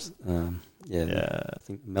pendulums? I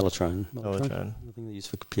think mellotron. I think they use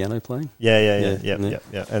for piano playing. Yeah.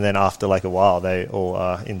 And then after a while, they all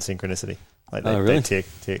are in synchronicity. They tick,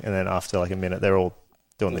 and then after a minute, they're all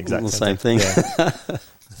doing the exact same thing. Yeah. I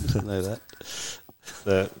didn't know that.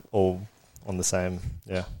 They're all on the same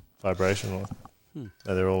vibration. Or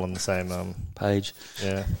they're all on the same page.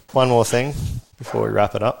 Yeah. One more thing before we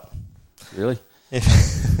wrap it up. Really?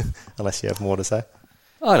 Unless you have more to say.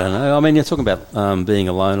 I don't know. I mean, you're talking about being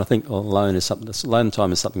alone. I think alone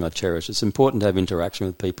time is something I cherish. It's important to have interaction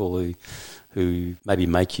with people who maybe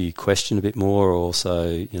make you question a bit more, or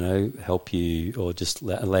also, help you, or just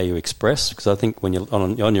allow you to express. Because I think when you're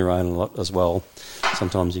on your own a lot as well,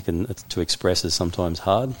 sometimes to express is sometimes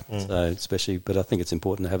hard. So but I think it's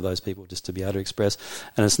important to have those people just to be able to express.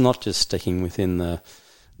 And it's not just sticking within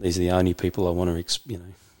these are the only people I want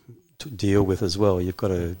to deal with as well. You've got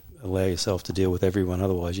to allow yourself to deal with everyone,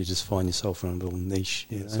 otherwise you just find yourself in a little niche.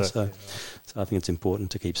 So I think it's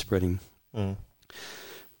important to keep spreading.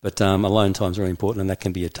 But alone time is really important, and that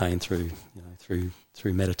can be attained through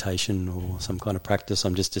meditation or some kind of practice.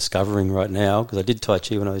 I'm just discovering right now, because I did Tai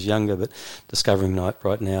Chi when I was younger, but discovering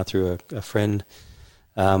right now through a friend,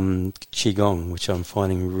 Qigong, which I'm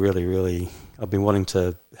finding really, really, I've been wanting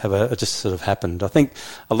to have it just sort of happened. I think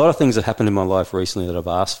a lot of things have happened in my life recently that I've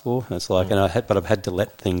asked for, and it's but I've had to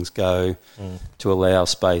let things go to allow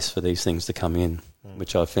space for these things to come in,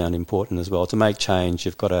 which I found important as well. To make change,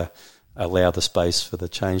 you've got to allow the space for the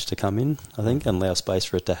change to come in, I think, and allow space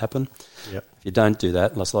for it to happen. Yep. If you don't do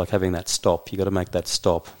that, it's like having that stop. You've got to make that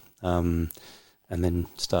stop and then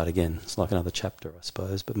start again. It's like another chapter, I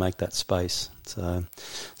suppose, but make that space. So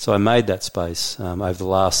I made that space. Over the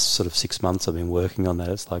last sort of 6 months I've been working on that.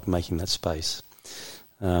 It's like making that space,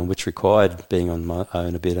 which required being on my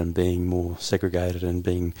own a bit and being more segregated and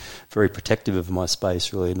being very protective of my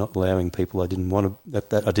space, really, not allowing people I didn't want to,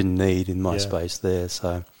 that I didn't need in my space there.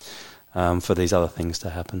 So for these other things to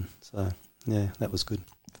happen. So, that was good.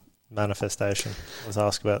 Manifestation. Let's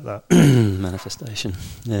ask about that. Manifestation,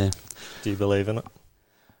 yeah. Do you believe in it?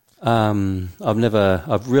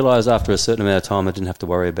 I've realised after a certain amount of time I didn't have to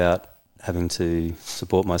worry about having to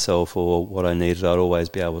support myself or what I needed. It'd always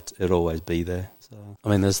be there. So, I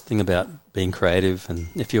mean, there's the thing about being creative, and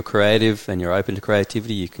if you're creative and you're open to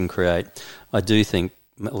creativity, you can create. I do think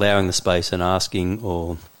allowing the space and asking,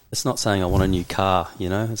 or it's not saying I want a new car,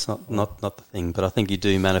 it's not the thing, but I think you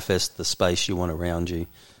do manifest the space you want around you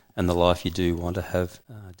and the life you do want to have,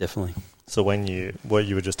 definitely. So what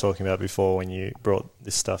you were just talking about before, when you brought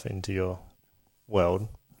this stuff into your world,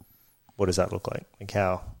 what does that look like? Like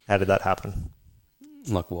how did that happen?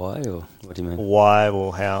 Like why, or what do you mean? Why,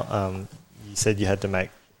 or how? You said you had to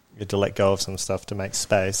let go of some stuff to make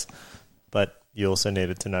space, but you also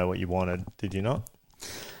needed to know what you wanted, did you not?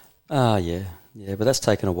 Yeah, but that's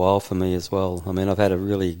taken a while for me as well. I mean,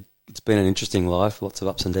 it's been an interesting life, lots of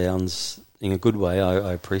ups and downs in a good way.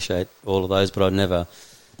 I appreciate all of those, but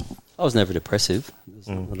I was never depressive. It was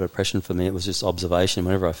not a depression for me. It was just observation.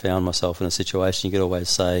 Whenever I found myself in a situation, you could always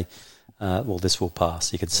say, well, this will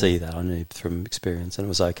pass. You could see that. I knew from experience, and it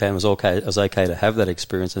was okay. It was okay. It was okay to have that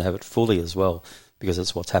experience and have it fully as well, because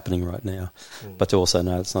it's what's happening right now. But to also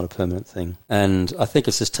know it's not a permanent thing. And I think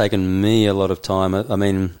it's just taken me a lot of time. I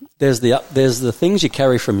mean, there's the things you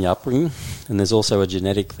carry from your upbringing, and there's also a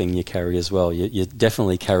genetic thing you carry as well. You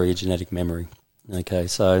definitely carry a genetic memory. Okay,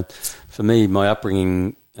 so for me, my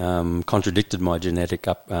upbringing contradicted my genetic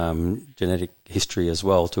history as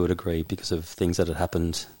well to a degree, because of things that had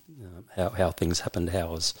happened, how things happened,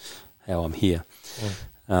 how I'm here.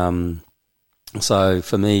 So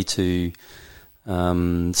for me to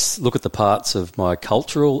look at the parts of my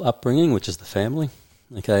cultural upbringing, which is the family,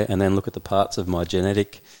 okay, and then look at the parts of my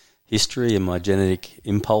genetic history and my genetic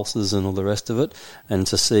impulses and all the rest of it, and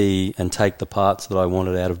to see and take the parts that I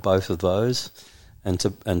wanted out of both of those, and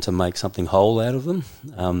to make something whole out of them.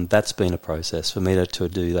 That's been a process for me to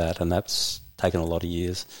do that, and that's taken a lot of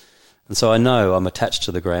years. And so I know I'm attached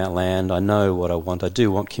to the ground land. I know what I want. I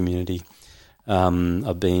do want community. I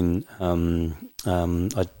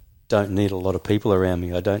don't need a lot of people around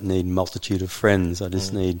me. I don't need multitude of friends. I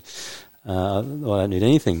just need, I don't need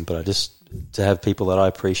anything, but I just to have people that I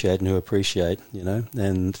appreciate and who appreciate,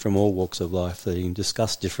 and from all walks of life, that you can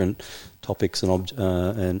discuss different topics and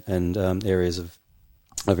areas of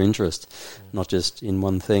interest, not just in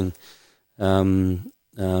one thing.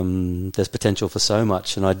 There's potential for so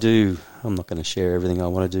much, and I'm not going to share everything I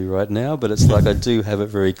want to do right now, but it's like I do have it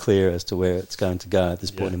very clear as to where it's going to go at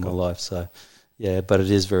this point in my life. So, yeah, but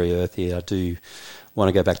it is very earthy. I do want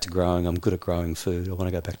to go back to growing. I'm good at growing food. I want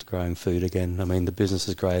to go back to growing food again. I mean, the business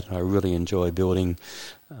is great, and I really enjoy building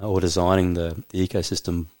or designing the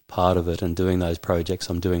ecosystem part of it and doing those projects.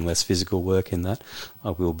 I'm doing less physical work in that.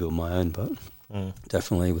 I will build my own, but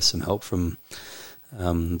definitely with some help from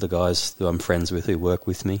the guys who I'm friends with who work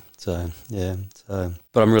with me. So, yeah. But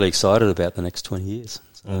I'm really excited about the next 20 years.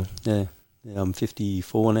 So, yeah, I'm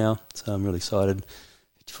 54 now, so I'm really excited.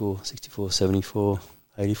 54, 64, 74,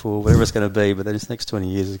 84, whatever it's going to be, but this next 20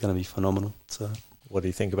 years is going to be phenomenal. So, what do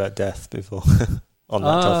you think about death before on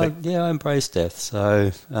that topic? Yeah, I embrace death.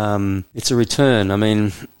 So it's a return. I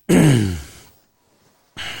mean, it's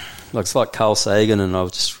like Carl Sagan, and I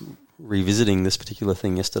was just revisiting this particular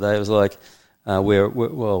thing yesterday. It was like we're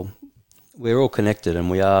all connected, and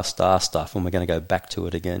we are star stuff, and we're going to go back to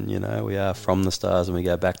it again. We are from the stars, and we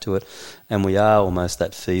go back to it, and we are almost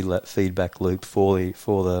that feedback loop for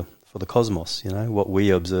the cosmos. What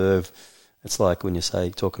we observe. It's like when you say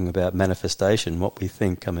talking about manifestation, what we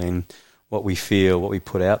think. I mean, what we feel, what we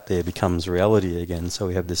put out there becomes reality again. So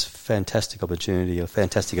we have this fantastic opportunity, a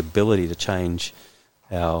fantastic ability to change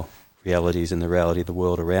our realities and the reality of the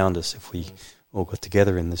world around us if we all got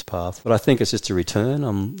together in this path. But I think it's just a return.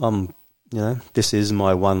 I'm this is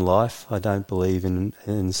my one life. I don't believe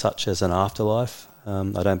in such as an afterlife.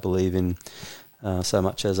 I don't believe in so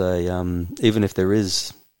much as even if there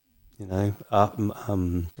is,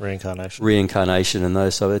 reincarnation and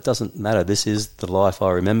those. So it doesn't matter. This is the life I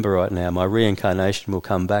remember right now. My reincarnation will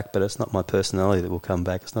come back, but it's not my personality that will come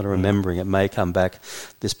back. It's not a remembering. It may come back.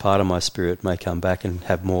 This part of my spirit may come back and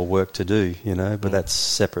have more work to do, but that's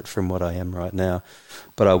separate from what I am right now.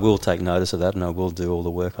 But I will take notice of that, and I will do all the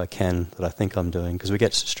work I can that I think I'm doing, because we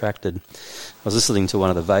get distracted. I was listening to one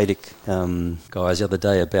of the Vedic guys the other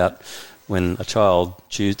day about when a child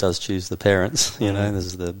does choose the parents,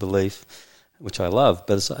 there's the belief, which I love,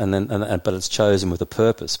 but it's chosen with a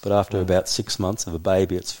purpose. But after about 6 months of a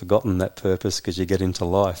baby, it's forgotten that purpose because you get into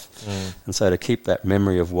life. And so to keep that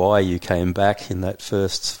memory of why you came back in that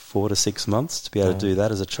first 4 to 6 months, to be able to do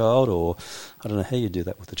that as a child, or I don't know how you do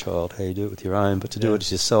that with a child, how you do it with your own, but to do it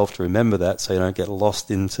as yourself, to remember that so you don't get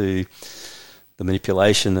lost into the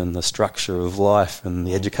manipulation and the structure of life and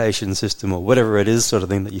the education system or whatever it is, sort of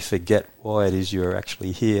thing, that you forget why it is you're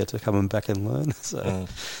actually here to come back and learn.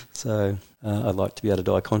 So I'd like to be able to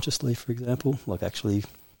die consciously, for example, like actually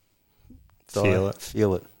feel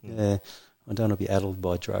it. Yeah. I don't want to be addled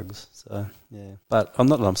by drugs. So, yeah. But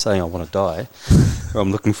I'm saying I want to die or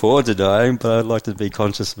I'm looking forward to dying, but I'd like to be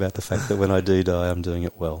conscious about the fact that when I do die, I'm doing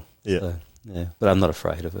it well. Yeah. So, yeah. But I'm not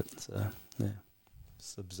afraid of it. So, yeah.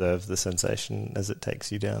 Observe the sensation as it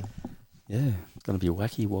takes you down. Yeah, it's going to be a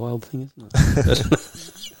wacky, wild thing, isn't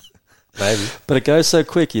it? Maybe. But it goes so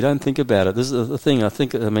quick, you don't think about it. This is the thing,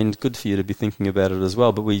 it's good for you to be thinking about it as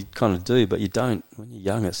well, but we kind of do, but you don't. When you're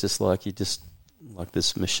young, it's just like like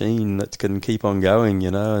this machine that can keep on going,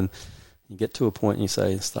 and you get to a point and you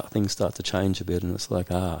say, things start to change a bit, and it's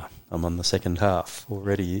like, I'm on the second half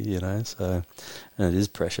already, so, and it is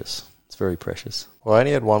precious. It's very precious. Well, I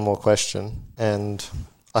only had one more question, and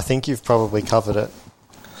I think you've probably covered it.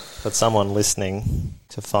 But someone listening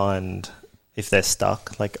to find if they're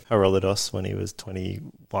stuck, like Herodotus when he was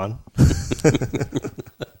 21.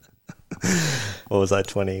 Or was I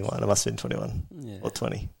 21? I must have been 21 or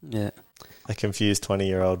 20. Yeah. A confused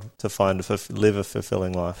 20-year-old to live a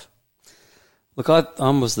fulfilling life. Look, I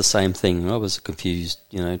was the same thing. I was a confused,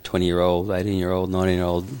 20-year-old, 18-year-old,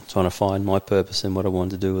 19-year-old, trying to find my purpose in what I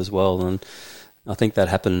wanted to do as well. And I think that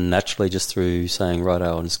happened naturally just through saying,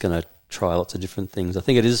 righto, I'm just going to try lots of different things. I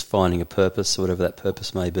think it is finding a purpose, whatever that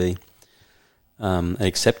purpose may be, and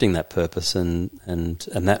accepting that purpose, and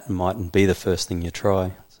that mightn't be the first thing you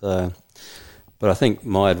try. So, but I think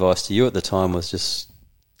my advice to you at the time was just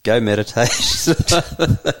go meditate.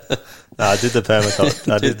 No, I did the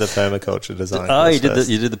permaculture design. Oh, you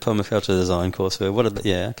did the permaculture design course. There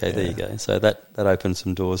there you go. So that opened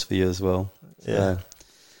some doors for you as well. Yeah.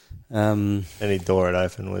 So, any door it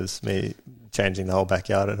opened was me changing the whole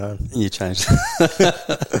backyard at home. You changed.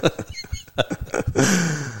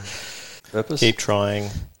 Purpose? Keep trying.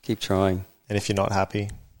 Keep trying. And if you're not happy,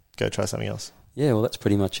 go try something else. Yeah, well, that's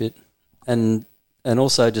pretty much it. And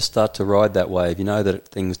also just start to ride that wave. You know that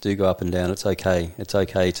things do go up and down. It's okay. It's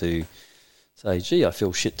okay to say, gee, I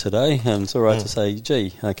feel shit today. And it's all right to say,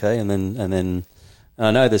 gee, okay. And then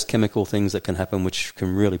I know there's chemical things that can happen which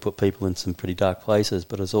can really put people in some pretty dark places,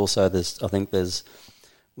 but we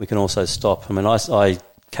can also stop. I mean, I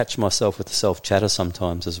catch myself with the self-chatter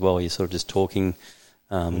sometimes as well. You're sort of just talking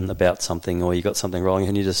about something, or you got something wrong,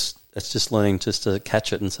 and it's just learning just to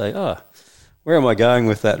catch it and say, where am I going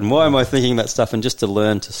with that, and why am I thinking that stuff, and just to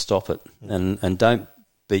learn to stop it, and don't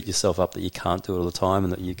beat yourself up that you can't do it all the time,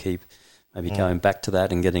 and that you keep maybe going back to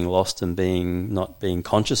that and getting lost and not being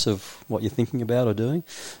conscious of what you're thinking about or doing,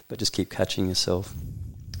 but just keep catching yourself.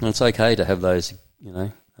 And it's okay to have those,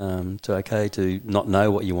 it's okay to not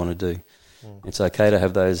know what you want to do. It's okay to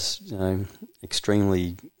have those,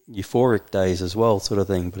 extremely euphoric days as well, sort of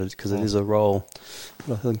thing, but because it is a role.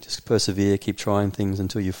 But I think just persevere, keep trying things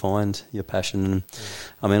until you find your passion.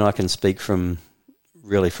 I mean, I can speak from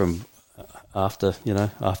after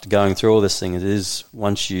going through all this thing. It is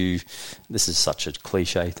this is such a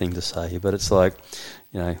cliche thing to say, but it's like,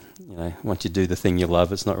 once you do the thing you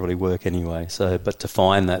love, it's not really work anyway. So, but to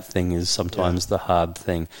find that thing is sometimes the hard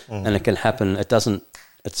thing, and it can happen. It doesn't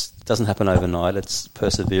happen overnight. It's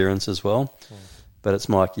perseverance as well. But it's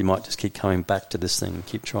like you might just keep coming back to this thing,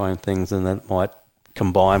 keep trying things, and that might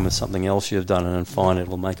combine with something else you've done and find it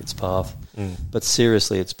will make its path. But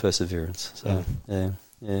seriously, it's perseverance. So, yeah.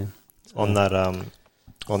 On that,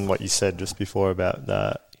 on what you said just before about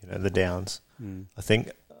the downs, I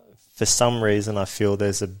think for some reason I feel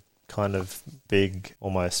there's a kind of big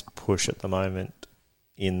almost push at the moment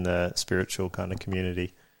in the spiritual kind of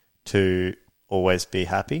community to always be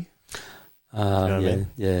happy. You know what I mean?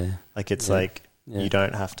 Yeah. Like it's like you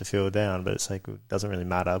don't have to feel down, but it's like it doesn't really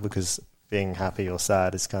matter because being happy or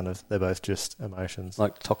sad is kind of, they're both just emotions.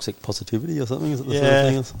 Like toxic positivity or something? Is it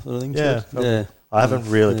the sort of thing? Yeah. I haven't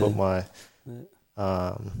really put my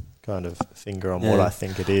kind of finger on what I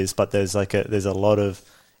think it is, but there's a lot of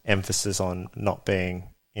emphasis on not being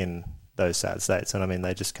in those sad states, and I mean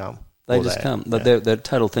they just come. They just come. They're a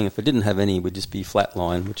total thing. If it didn't have any, it would just be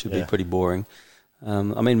flatline, which would be pretty boring.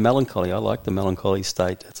 I mean, melancholy, I like the melancholy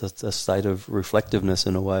state. It's a state of reflectiveness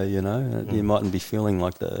in a way, You mightn't be feeling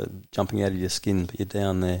like the jumping out of your skin, but you're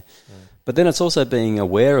down there. But then it's also being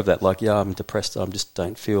aware of that, like, I'm depressed, I just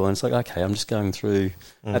don't feel. And it's like, okay, I'm just going through,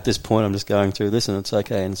 at this point, I'm just going through this, and it's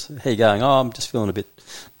okay. And how you going? I'm just feeling a bit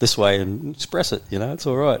this way, and express it, it's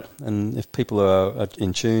all right. And if people are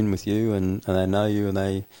in tune with you and they know you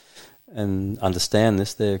and understand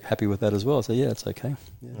this, they're happy with that as well. So, it's okay.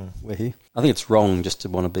 We're here. I think it's wrong just to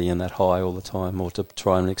want to be in that high all the time, or to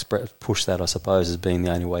try and push that, I suppose, as being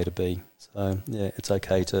the only way to be. So, it's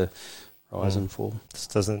okay to rise and fall.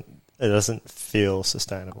 It doesn't feel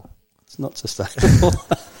sustainable. It's not sustainable.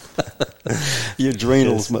 Your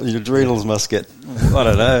adrenals must get, I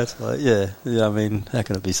don't know. It's like, I mean, how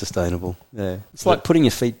can it be sustainable? Yeah. It's like putting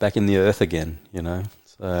your feet back in the earth again,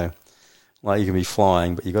 So, like you can be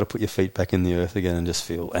flying, but you've got to put your feet back in the earth again and just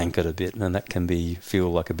feel anchored a bit. And that can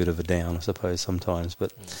feel like a bit of a down, I suppose, sometimes.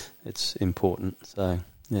 But it's important. So,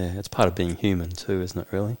 it's part of being human too, isn't it,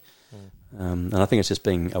 really? And I think it's just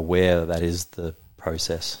being aware that is the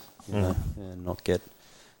process. And not get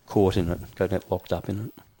caught in it, get locked up in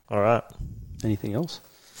it. All right. Anything else?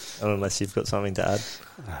 Unless you've got something to add.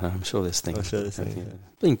 I'm sure there's things. I'm sure there's things.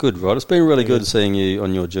 It's been good, Rod. It's been really good seeing you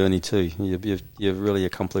on your journey too. You've really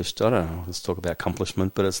accomplished, I don't know, let's talk about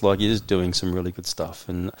accomplishment, but it's like you're just doing some really good stuff.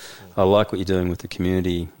 And I like what you're doing with the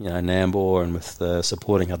community, Nambour, and with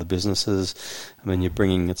supporting other businesses. I mean, you're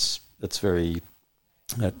bringing, it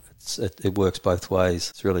works both ways.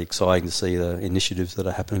 It's really exciting to see the initiatives that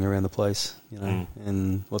are happening around the place,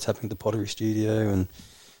 and what's happening at the Pottery Studio and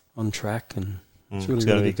On Track, and it's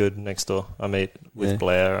going to be good next door. I meet with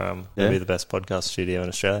Blair. It'll be the best podcast studio in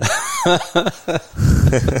Australia.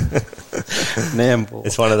 Nambour.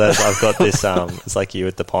 It's one of those. I've got this. It's like you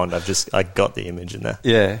at the pond. I got the image in there.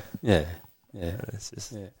 Yeah. It's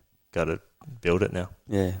just got to build it now.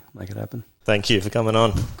 Yeah, make it happen. Thank you for coming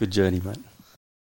on. Good journey, mate.